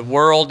that the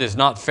world is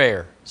not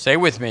fair. Say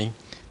with me,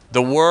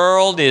 the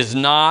world is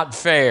not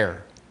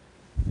fair.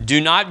 Do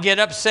not get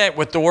upset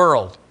with the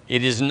world.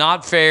 It is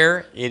not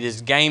fair. It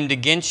is gamed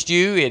against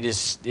you. It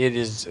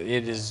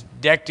is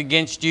decked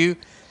against you.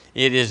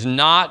 It is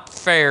not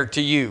fair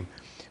to you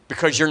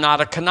because you're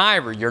not a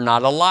conniver. You're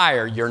not a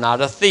liar. You're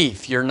not a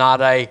thief. You're not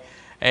a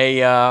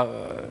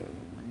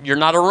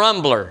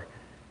rumbler.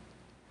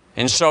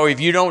 And so if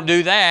you don't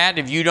do that,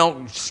 if you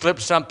don't slip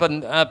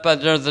something up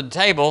under the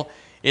table,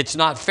 it's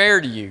not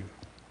fair to you.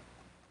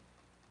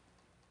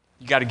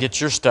 You got to get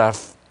your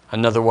stuff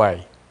another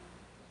way.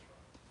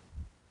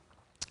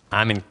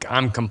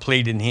 I'm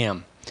complete in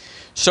Him.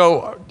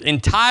 So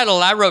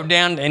entitled, I wrote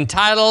down,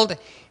 entitled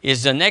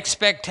is an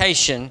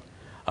expectation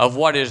of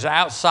what is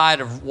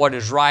outside of what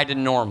is right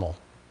and normal.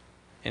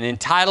 An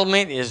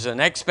entitlement is an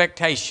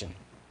expectation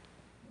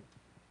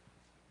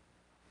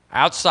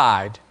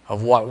outside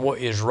of what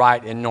is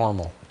right and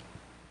normal.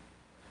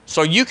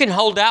 So you can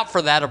hold out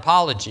for that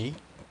apology,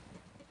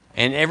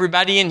 and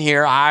everybody in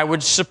here, I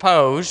would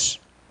suppose,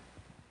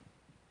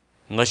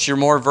 unless you're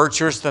more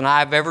virtuous than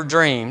I've ever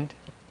dreamed,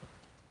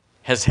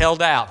 has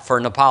held out for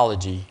an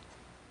apology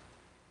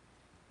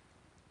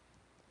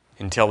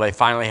until they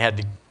finally had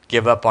to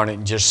give up on it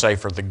and just say,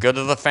 for the good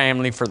of the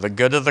family, for the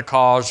good of the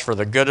cause, for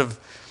the good of,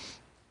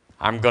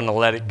 I'm going to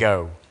let it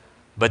go.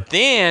 But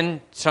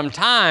then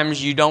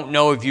sometimes you don't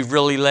know if you've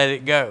really let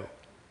it go.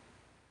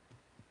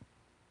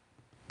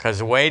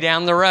 Because way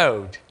down the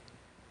road,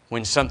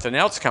 when something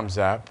else comes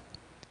up,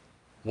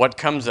 what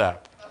comes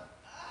up?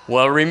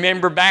 Well,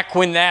 remember back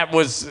when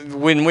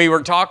when we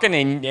were talking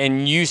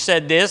and you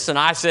said this and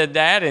I said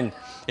that, and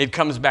it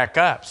comes back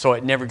up. So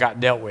it never got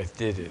dealt with,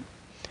 did it?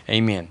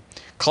 Amen.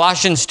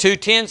 Colossians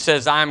 2:10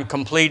 says, I am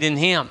complete in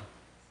Him.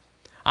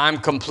 I'm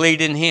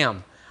complete in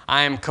Him.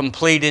 I am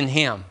complete in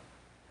Him.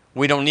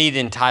 We don't need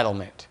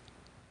entitlement.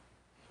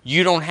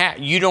 You don't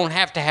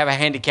have to have a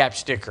handicap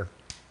sticker.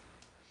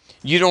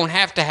 You don't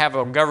have to have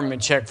a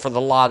government check for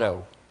the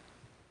lotto.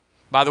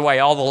 By the way,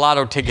 all the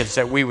lotto tickets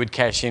that we would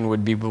cash in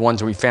would be the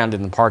ones we found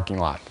in the parking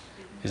lot.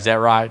 Is that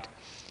right?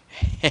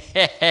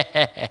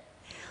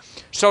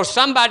 So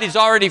somebody's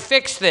already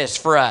fixed this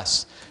for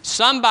us.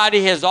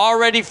 Somebody has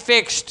already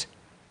fixed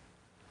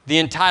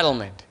the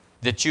entitlement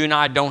that you and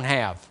I don't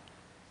have.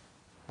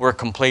 We're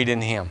complete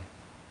in Him.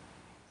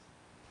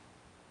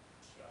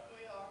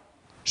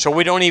 So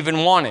we don't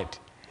even want it.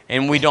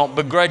 And we don't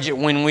begrudge it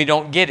when we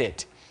don't get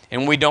it.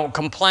 And we don't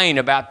complain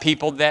about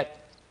people that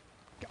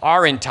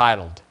are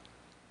entitled.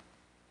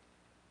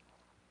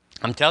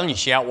 I'm telling you,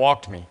 she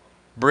outwalked me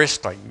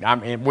briskly,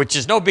 which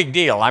is no big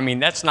deal. I mean,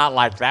 that's not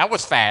like that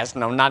was fast.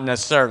 No, not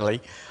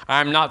necessarily.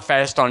 I'm not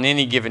fast on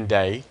any given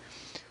day.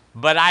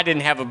 But I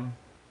didn't have a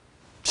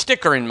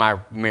sticker in my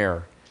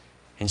mirror.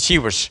 And she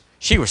was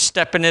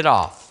stepping it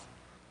off.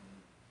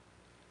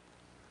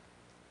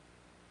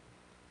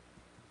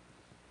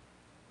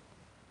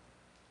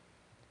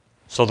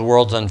 So the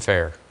world's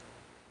unfair.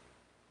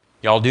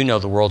 Y'all do know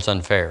the world's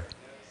unfair.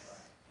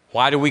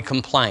 Why do we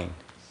complain?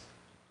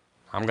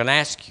 I'm going to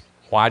ask you,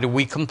 why do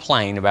we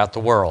complain about the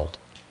world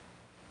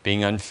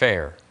being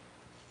unfair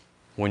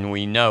when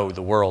we know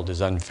the world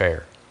is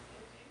unfair?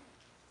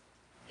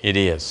 It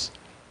is.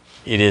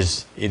 It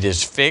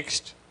is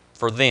fixed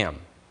for them.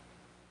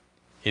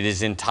 It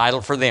is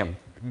entitled for them.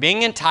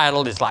 Being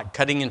entitled is like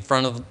cutting in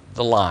front of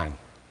the line.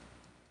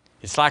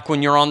 It's like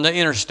when you're on the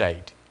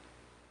interstate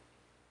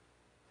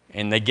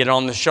and they get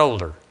on the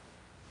shoulder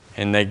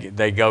and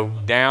they go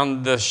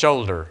down the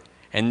shoulder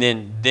and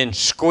then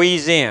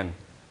squeeze in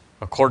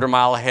a quarter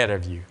mile ahead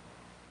of you.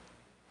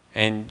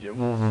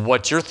 And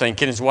what you're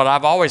thinking is what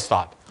I've always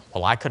thought.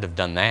 Well, I could have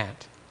done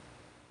that.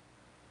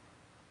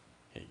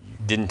 It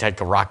didn't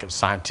take a rocket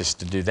scientist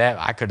to do that.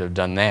 I could have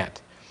done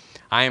that.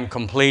 I am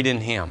complete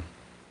in Him.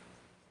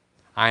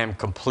 I am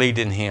complete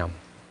in Him.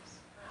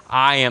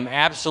 I am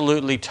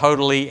absolutely,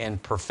 totally,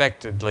 and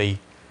perfectly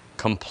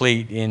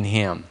complete in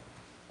Him.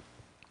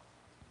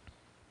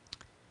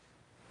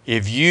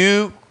 If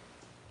you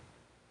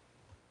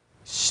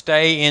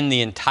stay in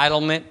the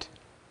entitlement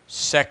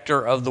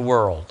sector of the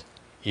world,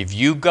 if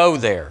you go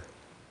there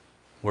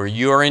where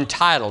you are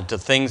entitled to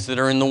things that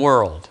are in the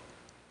world,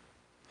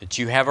 that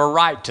you have a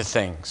right to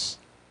things,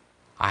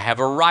 I have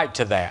a right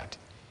to that,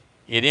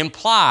 it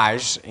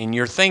implies in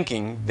your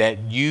thinking that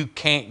you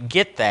can't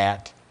get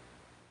that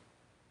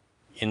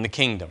in the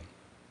kingdom.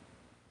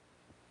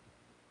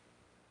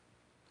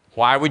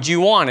 Why would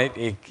you want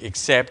it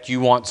except you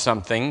want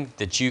something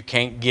that you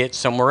can't get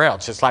somewhere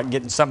else? It's like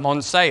getting something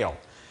on sale.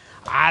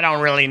 I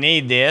don't really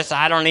need this.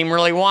 I don't even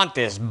really want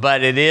this,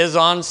 but it is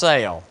on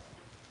sale.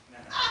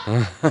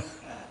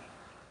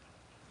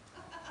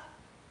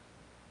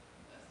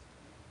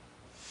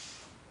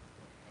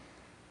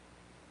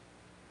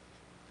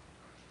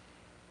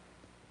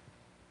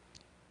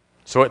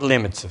 So it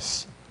limits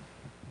us.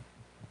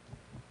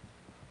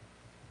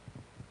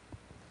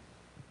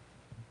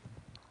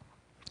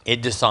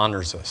 It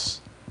dishonors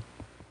us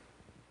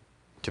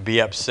to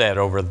be upset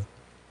over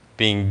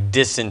being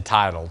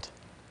disentitled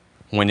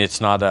when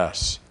it's not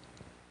us.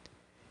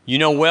 You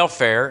know,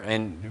 welfare,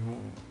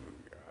 and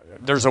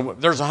there's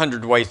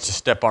 100 ways to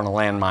step on a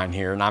landmine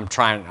here, and I'm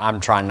trying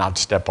not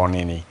to step on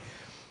any.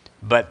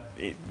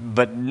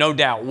 But no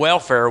doubt,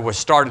 welfare was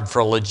started for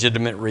a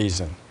legitimate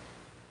reason.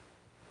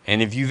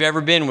 And if you've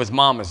ever been with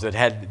mamas that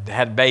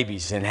had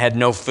babies and had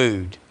no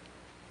food,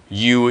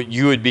 you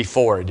would be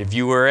for it. If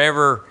you were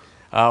ever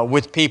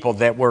with people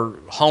that were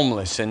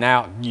homeless and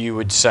out, you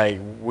would say,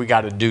 we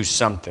got to do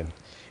something.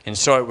 And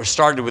so it was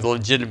started with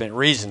legitimate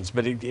reasons,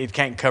 but it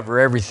can't cover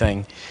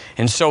everything.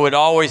 And so it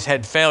always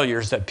had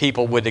failures that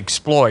people would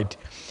exploit,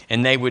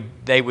 and they would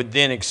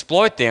then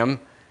exploit them.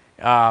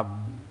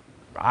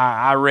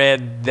 I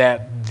read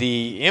that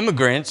the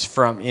immigrants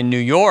in New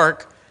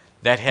York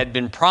that had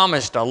been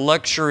promised a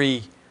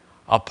luxury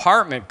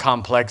apartment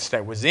complex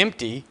that was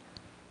empty,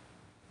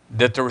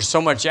 that there was so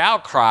much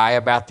outcry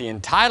about the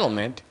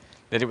entitlement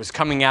that it was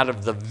coming out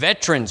of the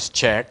veterans'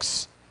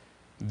 checks,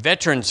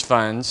 veterans'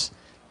 funds,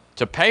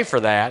 to pay for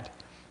that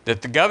the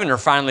governor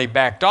finally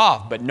backed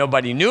off, but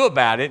nobody knew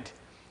about it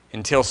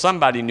until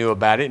somebody knew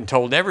about it and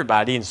told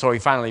everybody, and so he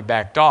finally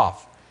backed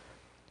off.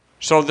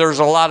 So there's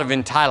a lot of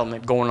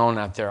entitlement going on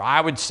out there.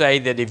 I would say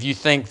that if you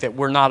think that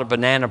we're not a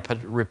banana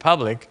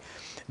republic,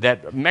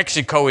 that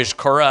Mexico is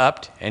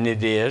corrupt, and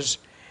it is,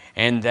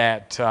 and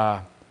that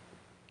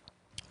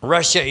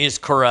Russia is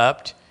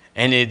corrupt,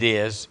 and it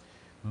is,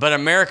 but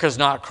America's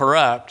not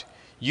corrupt,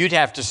 you'd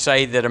have to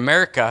say that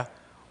America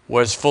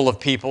was full of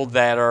people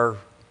that are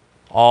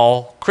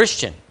all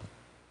Christian.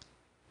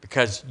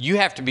 Because you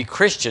have to be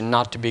Christian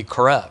not to be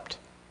corrupt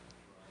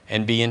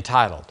and be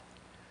entitled.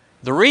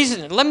 The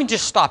reason, let me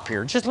stop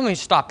here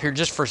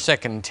just for a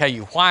second and tell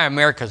you why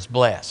America's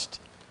blessed.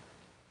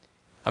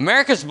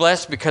 America's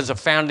blessed because of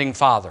founding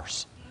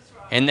fathers.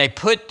 And they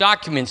put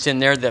documents in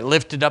there that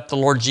lifted up the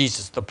Lord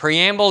Jesus. The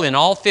preamble in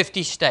all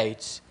 50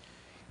 states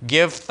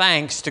give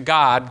thanks to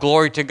God,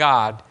 glory to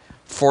God,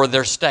 for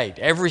their state.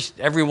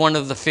 Every one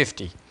of the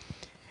 50.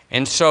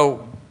 And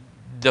so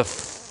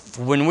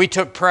when we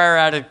took prayer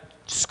out of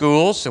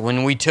schools,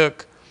 when we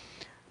took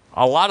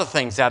a lot of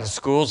things out of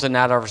schools and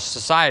out of our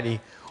society,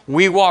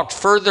 we walked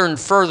further and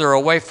further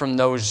away from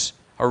those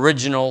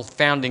original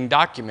founding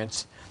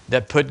documents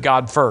that put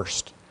God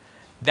first.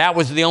 That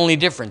was the only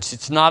difference.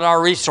 It's not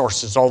our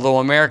resources, although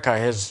America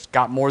has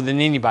got more than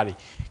anybody.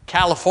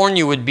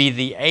 California would be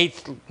the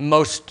 8th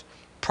most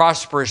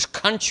prosperous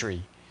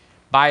country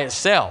by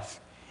itself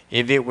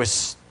if it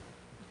was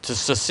to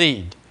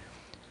secede.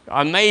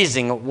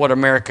 Amazing what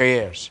America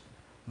is.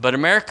 But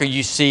America,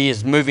 you see,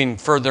 is moving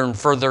further and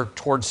further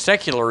towards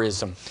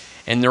secularism.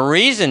 And the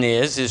reason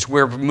is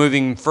we're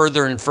moving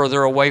further and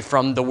further away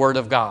from the Word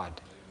of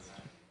God.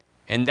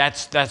 And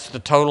that's the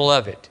total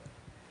of it.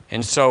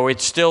 And so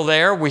it's still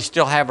there. We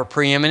still have a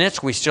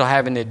preeminence. We still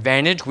have an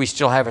advantage. We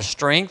still have a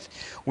strength.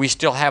 We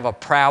still have a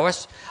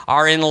prowess.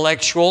 Our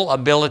intellectual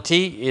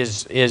ability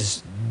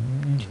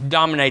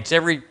dominates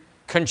every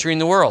country in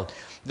the world.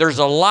 There's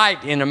a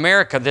light in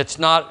America that's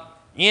not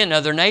in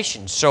other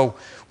nations. So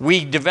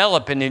we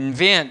develop and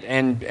invent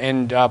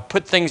and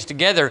put things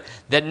together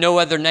that no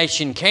other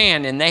nation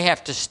can, and they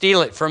have to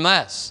steal it from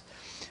us.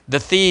 The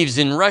thieves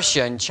in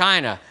Russia and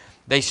China,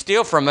 they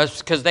steal from us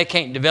because they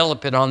can't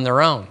develop it on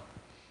their own.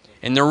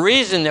 And the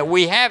reason that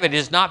we have it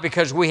is not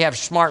because we have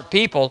smart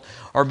people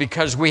or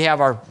because we have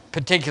our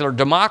particular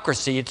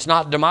democracy. It's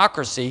not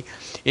democracy.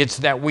 It's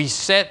that we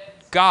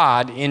set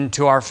God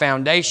into our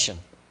foundation.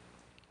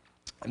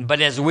 But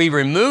as we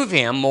remove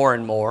Him more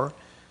and more,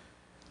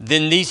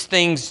 then these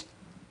things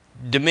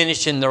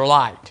diminish in their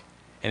light,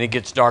 and it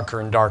gets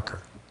darker and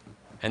darker.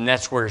 And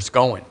that's where it's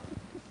going.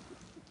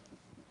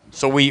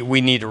 So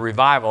we need a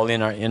revival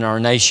in our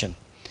nation.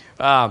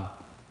 I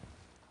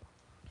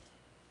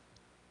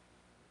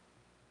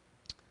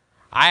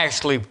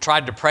actually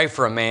tried to pray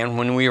for a man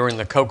when we were in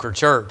the Coker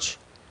Church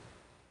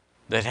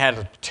that had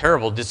a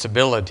terrible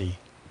disability.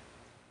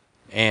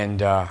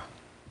 And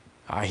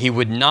he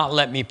would not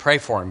let me pray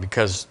for him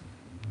because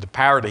the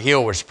power to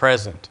heal was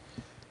present.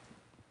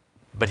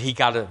 But he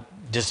got a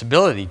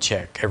disability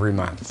check every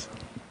month.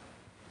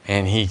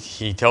 And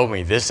he told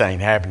me, this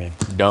ain't happening.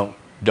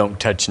 Don't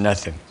touch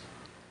nothing.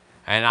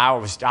 And I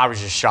was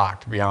just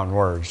shocked beyond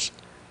words.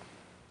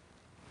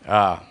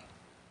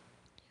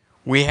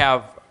 We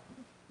have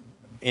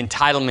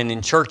entitlement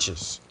in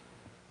churches.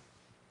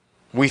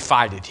 We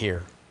fight it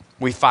here.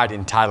 We fight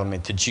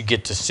entitlement, that you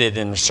get to sit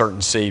in a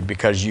certain seat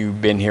because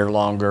you've been here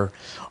longer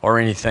or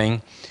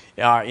anything.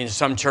 In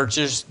some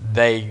churches,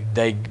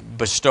 they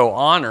bestow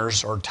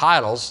honors or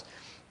titles.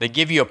 They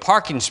give you a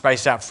parking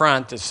space out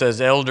front that says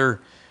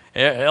Elder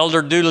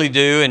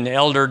Doodly-Doo and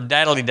Elder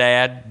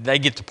Daddly-Dad. They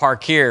get to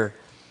park here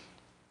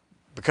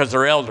because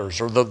they're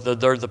elders or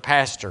they're the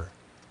pastor.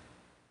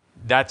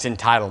 That's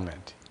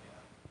entitlement.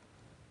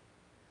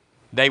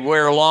 They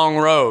wear long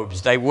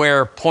robes. They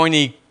wear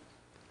pointy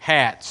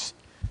hats.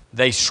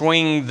 They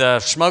swing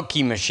the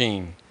smoky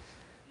machine.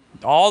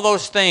 All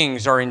those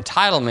things are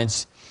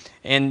entitlements,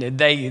 and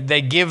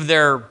they give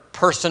their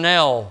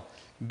personnel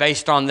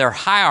based on their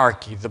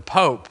hierarchy, the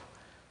Pope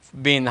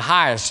being the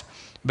highest.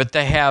 But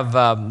they have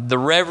the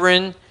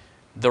Reverend,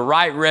 the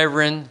Right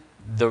Reverend,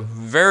 the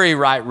Very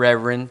Right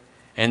Reverend,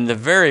 and the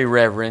Very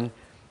Reverend.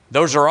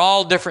 Those are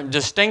all different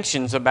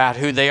distinctions about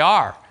who they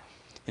are.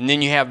 And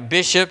then you have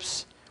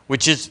bishops,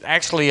 which is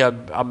actually a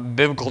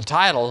biblical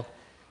title.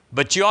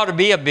 But you ought to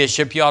be a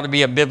bishop. You ought to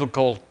be a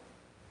biblical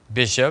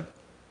bishop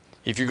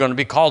if you're going to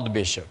be called a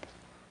bishop.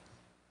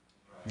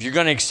 If you're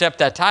going to accept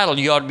that title,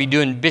 you ought to be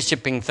doing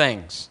bishoping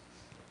things.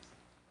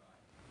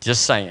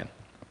 Just saying.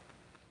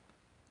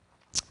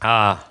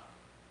 That's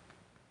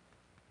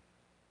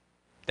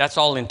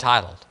all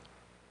entitled.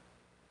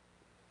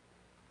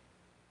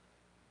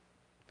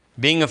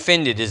 Being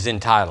offended is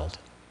entitled.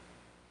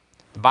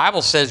 The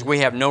Bible says we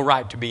have no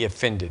right to be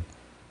offended.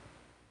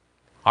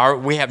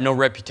 We have no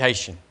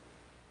reputation.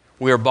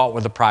 We are bought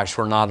with a price.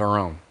 We're not our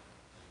own.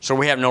 So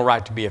we have no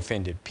right to be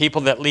offended.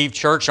 People that leave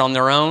church on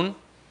their own,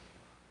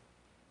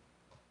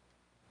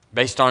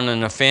 based on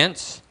an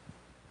offense,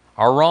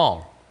 are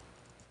wrong.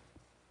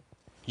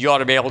 You ought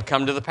to be able to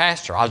come to the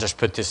pastor. I'll just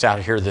put this out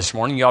here this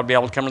morning. You ought to be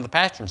able to come to the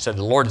pastor and say,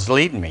 the Lord is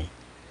leading me.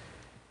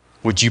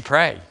 Would you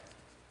pray?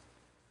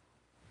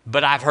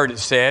 But I've heard it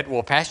said,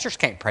 well, pastors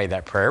can't pray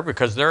that prayer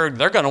because they're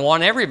going to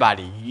want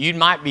everybody. You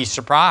might be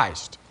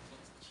surprised.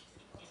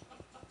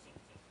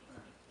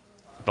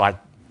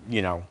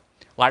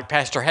 Like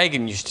Pastor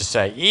Hagen used to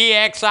say,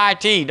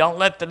 EXIT, don't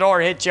let the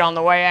door hit you on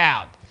the way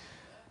out.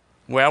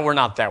 Well, we're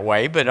not that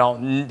way,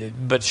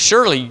 but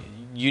surely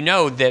you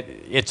know that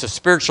it's a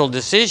spiritual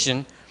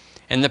decision,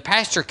 and the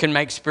pastor can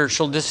make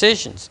spiritual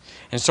decisions.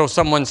 And so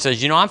someone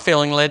says, I'm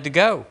feeling led to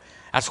go.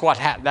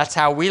 That's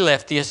how we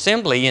left the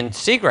assembly in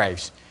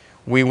Seagraves.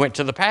 We went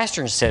to the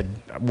pastor and said,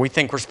 we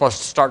think we're supposed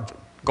to start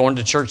going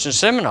to church in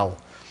Seminole.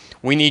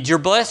 We need your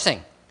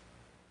blessing.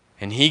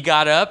 And he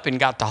got up and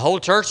got the whole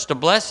church to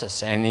bless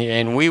us,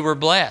 and we were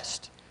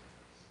blessed.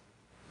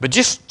 But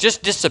just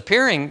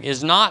disappearing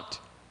is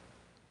not,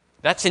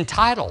 that's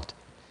entitled.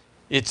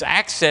 Its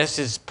access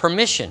is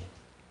permission,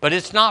 but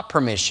it's not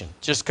permission.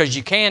 Just because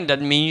you can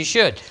doesn't mean you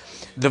should.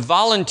 The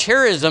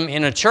volunteerism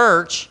in a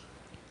church,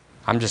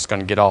 I'm just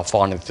going to get off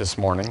on it this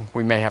morning.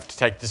 We may have to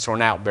take this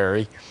one out,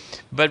 Barry.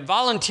 But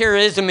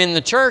volunteerism in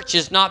the church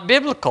is not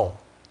biblical.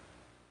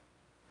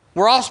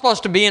 We're all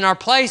supposed to be in our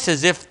place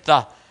as if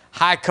the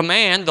high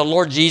command, the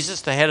Lord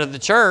Jesus, the head of the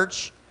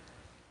church,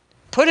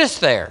 put us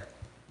there.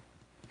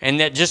 And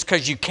that just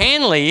because you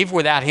can leave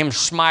without him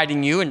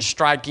smiting you and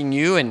striking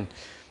you and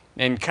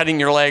cutting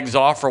your legs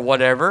off or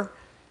whatever,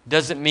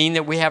 doesn't mean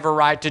that we have a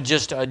right to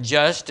just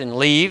adjust and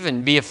leave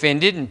and be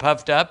offended and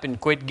puffed up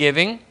and quit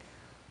giving.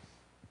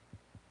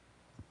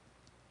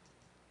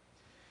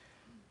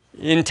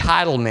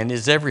 Entitlement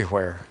is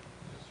everywhere.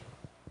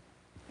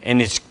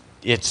 And it's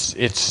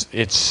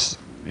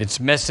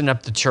messing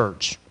up the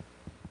church.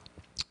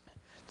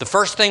 The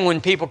first thing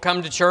when people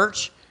come to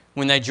church,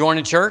 when they join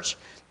a church,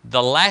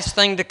 the last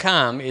thing to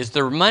come is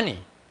their money.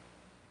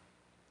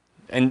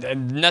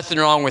 And nothing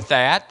wrong with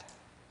that.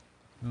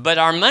 But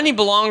our money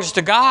belongs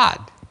to God.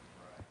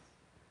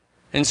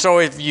 And so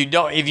if you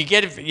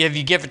give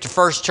it to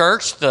First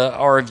Church,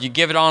 or if you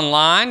give it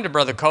online to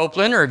Brother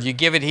Copeland, or if you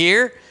give it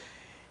here,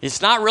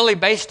 it's not really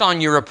based on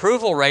your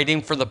approval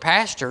rating for the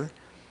pastor.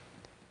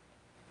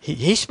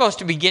 He's supposed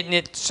to be getting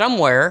it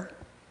somewhere.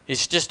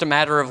 It's just a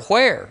matter of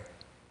where.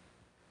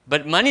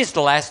 But money's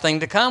the last thing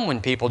to come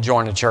when people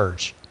join a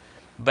church.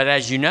 But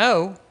as you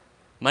know,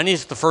 money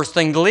is the first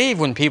thing to leave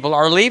when people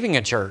are leaving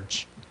a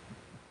church.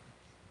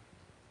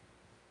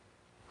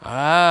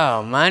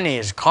 Oh, money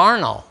is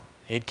carnal.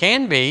 It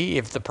can be.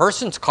 If the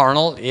person's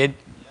carnal,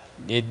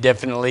 it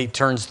definitely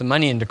turns the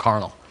money into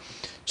carnal.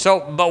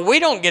 But we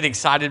don't get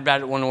excited about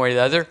it one way or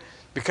the other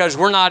because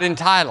we're not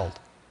entitled.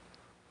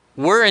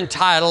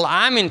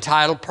 I'm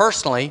entitled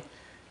personally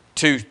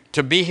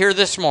to be here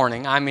this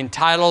morning. I'm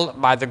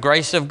entitled by the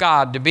grace of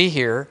God to be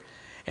here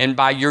and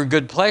by your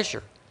good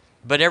pleasure.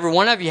 But every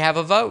one of you have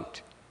a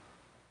vote.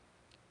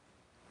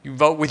 You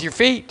vote with your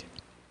feet.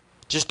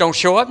 Just don't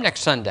show up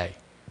next Sunday.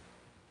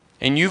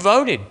 And you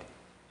voted.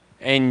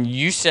 And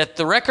you set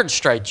the record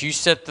straight. You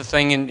set the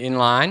thing in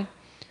line.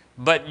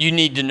 But you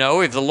need to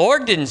know if the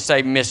Lord didn't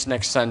say miss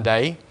next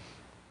Sunday,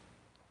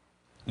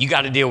 you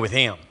got to deal with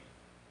him.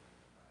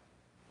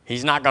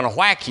 He's not going to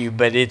whack you,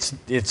 but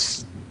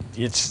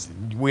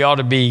we ought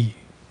to be.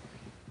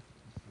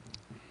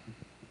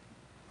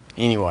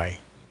 Anyway,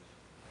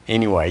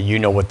 Anyway, you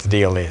know what the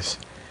deal is.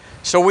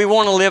 So we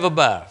want to live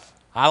above.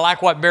 I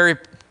like what Barry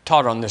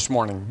taught on this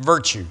morning,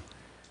 virtue,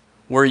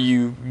 where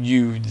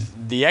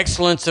the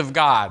excellence of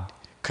God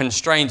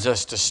constrains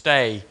us to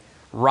stay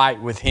right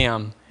with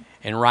Him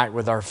and right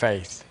with our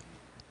faith.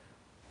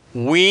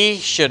 We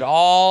should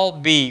all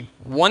be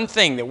one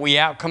thing that we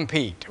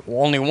outcompete.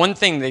 Only one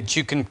thing that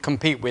you can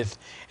compete with,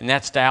 and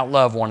that's to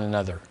outlove one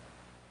another.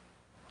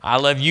 I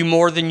love you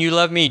more than you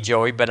love me,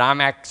 Joey, but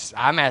I'm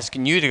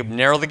asking you to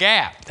narrow the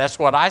gap. That's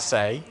what I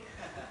say.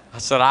 I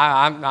said,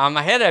 I'm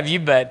ahead of you,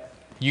 but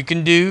you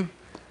can do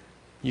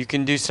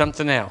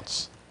something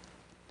else.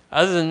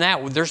 Other than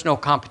that, there's no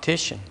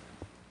competition.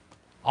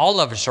 All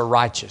of us are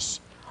righteous.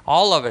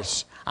 All of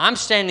us. I'm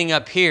standing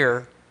up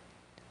here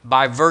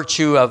by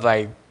virtue of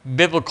a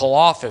biblical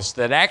office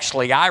that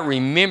actually I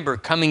remember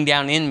coming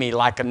down in me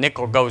like a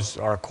nickel goes,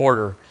 or a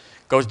quarter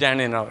goes down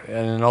in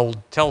an old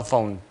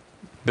telephone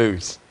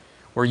booth,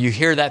 where you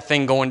hear that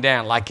thing going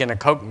down like in a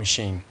Coke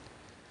machine.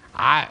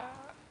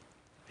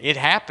 It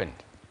happened.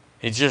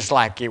 It's just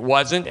like it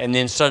wasn't, and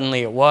then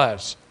suddenly it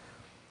was.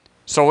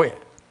 So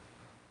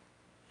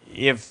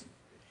if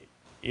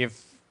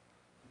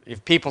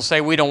people say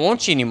we don't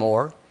want you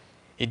anymore,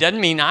 it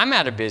doesn't mean I'm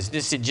out of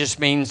business. It just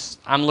means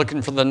I'm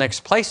looking for the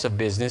next place of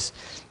business,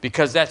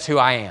 because that's who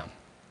I am.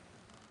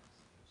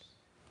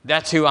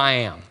 That's who I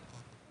am.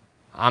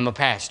 I'm a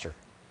pastor.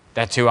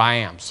 That's who I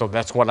am. So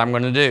that's what I'm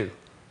going to do.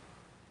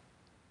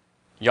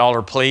 Y'all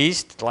are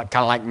pleased, kind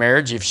of like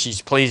marriage. If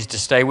she's pleased to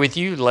stay with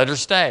you, let her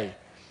stay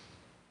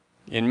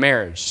in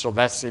marriage. So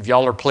that's, if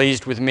y'all are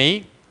pleased with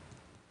me,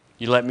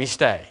 you let me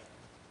stay.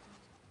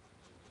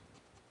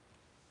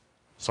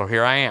 So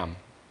here I am.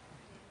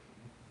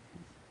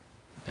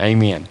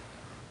 Amen.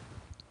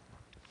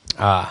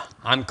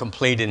 I'm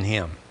complete in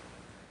Him.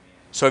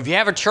 So if you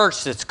have a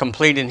church that's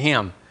complete in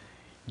Him,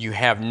 you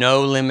have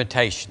no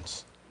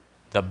limitations.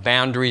 The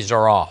boundaries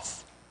are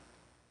off,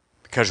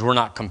 because we're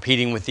not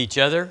competing with each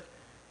other,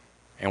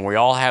 and we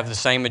all have the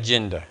same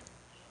agenda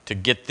to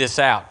get this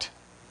out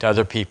to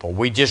other people.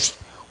 We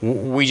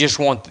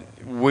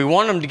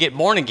want them to get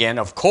born again,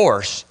 of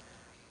course,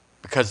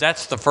 because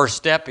that's the first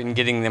step in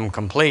getting them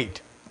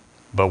complete.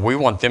 But we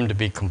want them to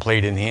be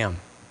complete in Him.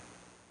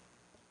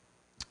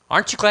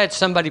 Aren't you glad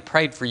somebody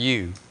prayed for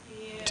you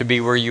to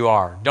be where you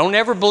are? Don't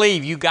ever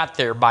believe you got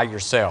there by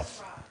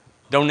yourself.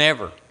 Don't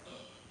ever.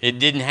 It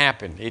didn't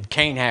happen. It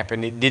can't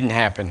happen. It didn't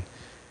happen.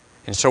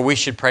 And so we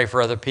should pray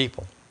for other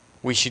people.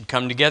 We should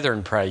come together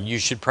and pray. You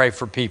should pray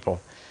for people.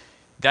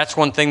 That's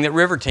one thing that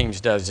River Teams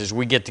does, is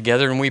we get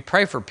together and we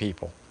pray for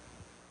people.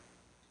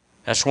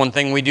 That's one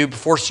thing we do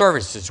before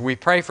services. We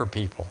pray for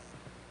people,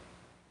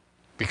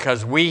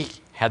 because we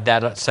had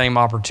that same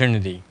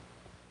opportunity.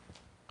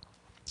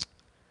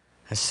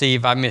 Let's see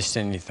if I missed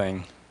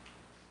anything.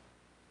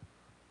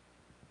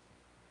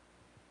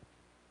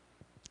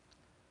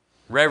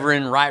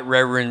 Reverend, right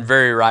reverend,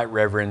 very right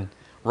reverend,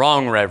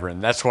 wrong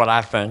reverend. That's what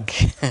I think.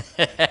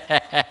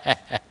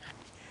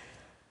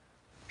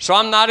 So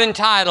I'm not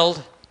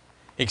entitled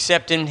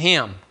except in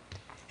Him.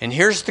 And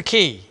here's the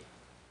key.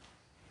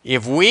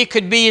 If we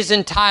could be as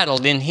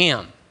entitled in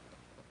Him,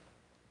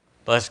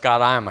 bless God,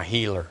 I am a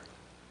healer.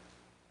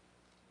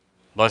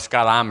 Bless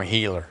God, I'm a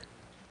healer.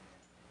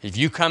 If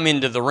you come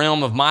into the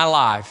realm of my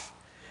life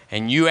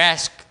and you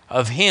ask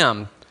of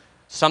Him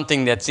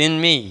something that's in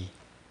me,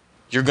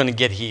 you're going to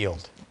get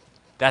healed.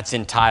 That's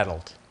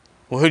entitled.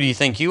 Well, who do you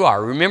think you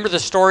are? Remember the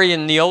story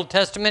in the Old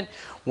Testament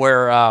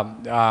where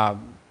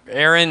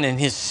Aaron and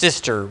his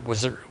sister,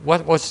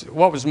 what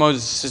was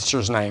Moses'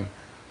 sister's name?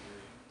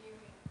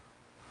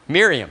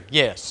 Miriam,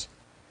 yes.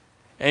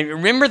 And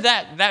remember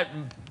that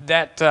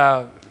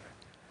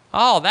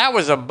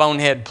was a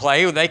bonehead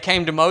play. They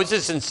came to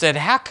Moses and said,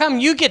 how come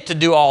you get to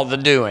do all the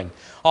doing,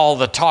 all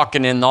the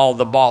talking and all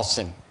the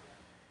bossing?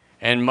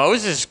 And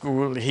Moses,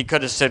 he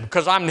could have said,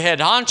 because I'm the head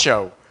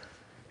honcho,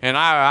 and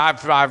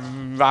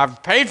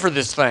I've paid for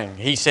this thing.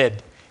 He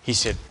said,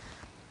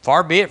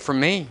 far be it from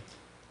me.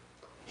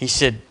 He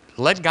said,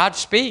 let God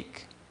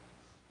speak.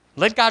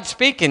 Let God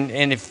speak,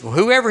 and if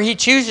whoever He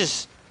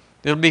chooses,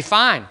 it'll be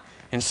fine.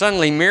 And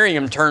suddenly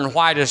Miriam turned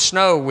white as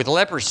snow with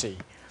leprosy.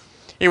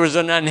 It was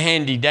an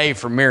unhandy day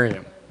for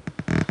Miriam.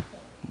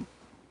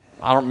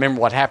 I don't remember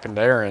what happened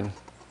to Aaron,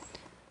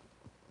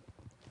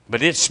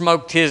 but it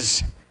smoked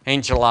his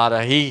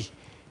enchilada. He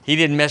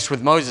didn't mess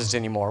with Moses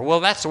anymore.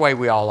 Well, that's the way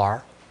we all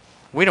are.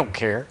 We don't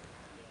care.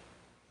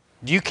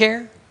 Do you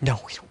care? No,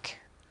 we don't care.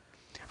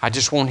 I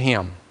just want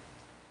Him.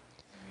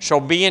 So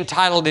be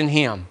entitled in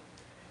Him.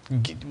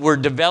 We're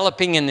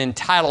developing an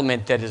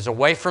entitlement that is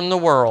away from the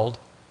world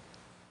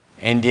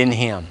and in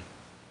Him.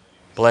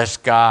 Bless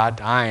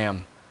God,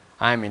 I'm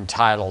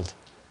entitled.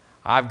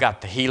 I've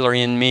got the healer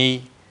in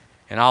me,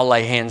 and I'll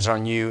lay hands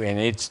on you,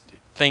 and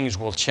things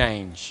will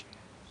change.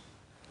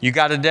 You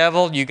got a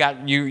devil,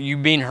 you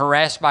being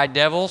harassed by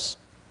devils,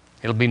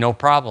 it'll be no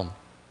problem.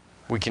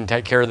 We can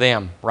take care of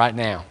them right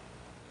now.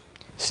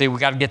 See, we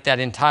got to get that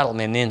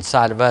entitlement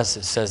inside of us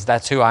that says,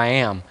 that's who I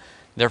am,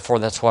 therefore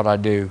that's what I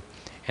do,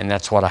 and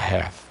that's what I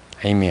have.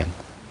 Amen.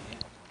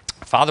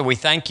 Father, we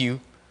thank you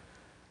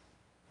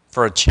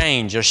for a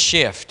change, a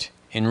shift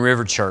in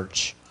River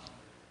Church.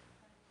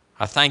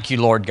 I thank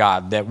you, Lord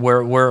God, that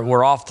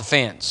we're off the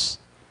fence.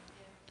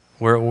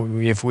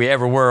 If we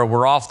ever were,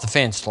 we're off the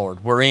fence,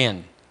 Lord. We're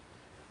in.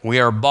 We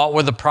are bought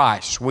with a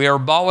price. We are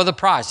bought with a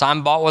price.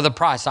 I'm bought with a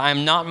price. I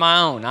am not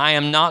my own. I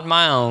am not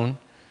my own.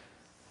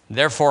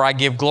 Therefore, I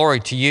give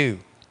glory to you.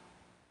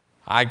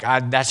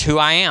 That's who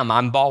I am.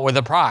 I'm bought with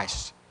a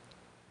price.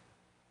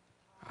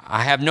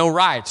 I have no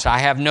rights.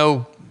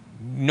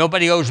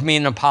 Nobody owes me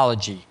an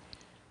apology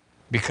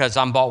because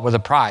I'm bought with a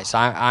price.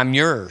 I'm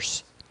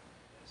yours.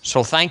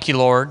 So thank you,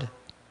 Lord,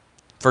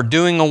 for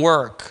doing a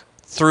work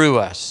through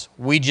us.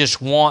 We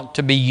just want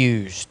to be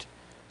used.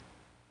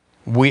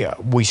 We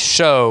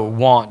so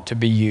want to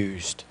be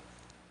used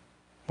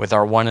with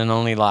our one and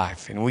only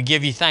life. And we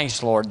give you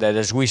thanks, Lord, that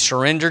as we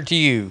surrender to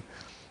you,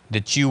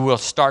 that you will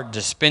start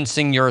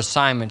dispensing your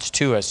assignments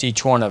to us,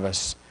 each one of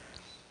us.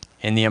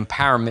 And the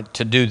empowerment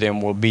to do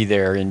them will be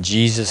there. In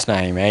Jesus'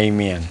 name,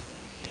 amen.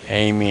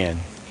 Amen.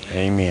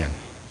 Amen.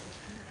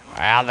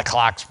 The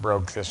clocks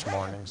broke this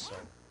morning. So.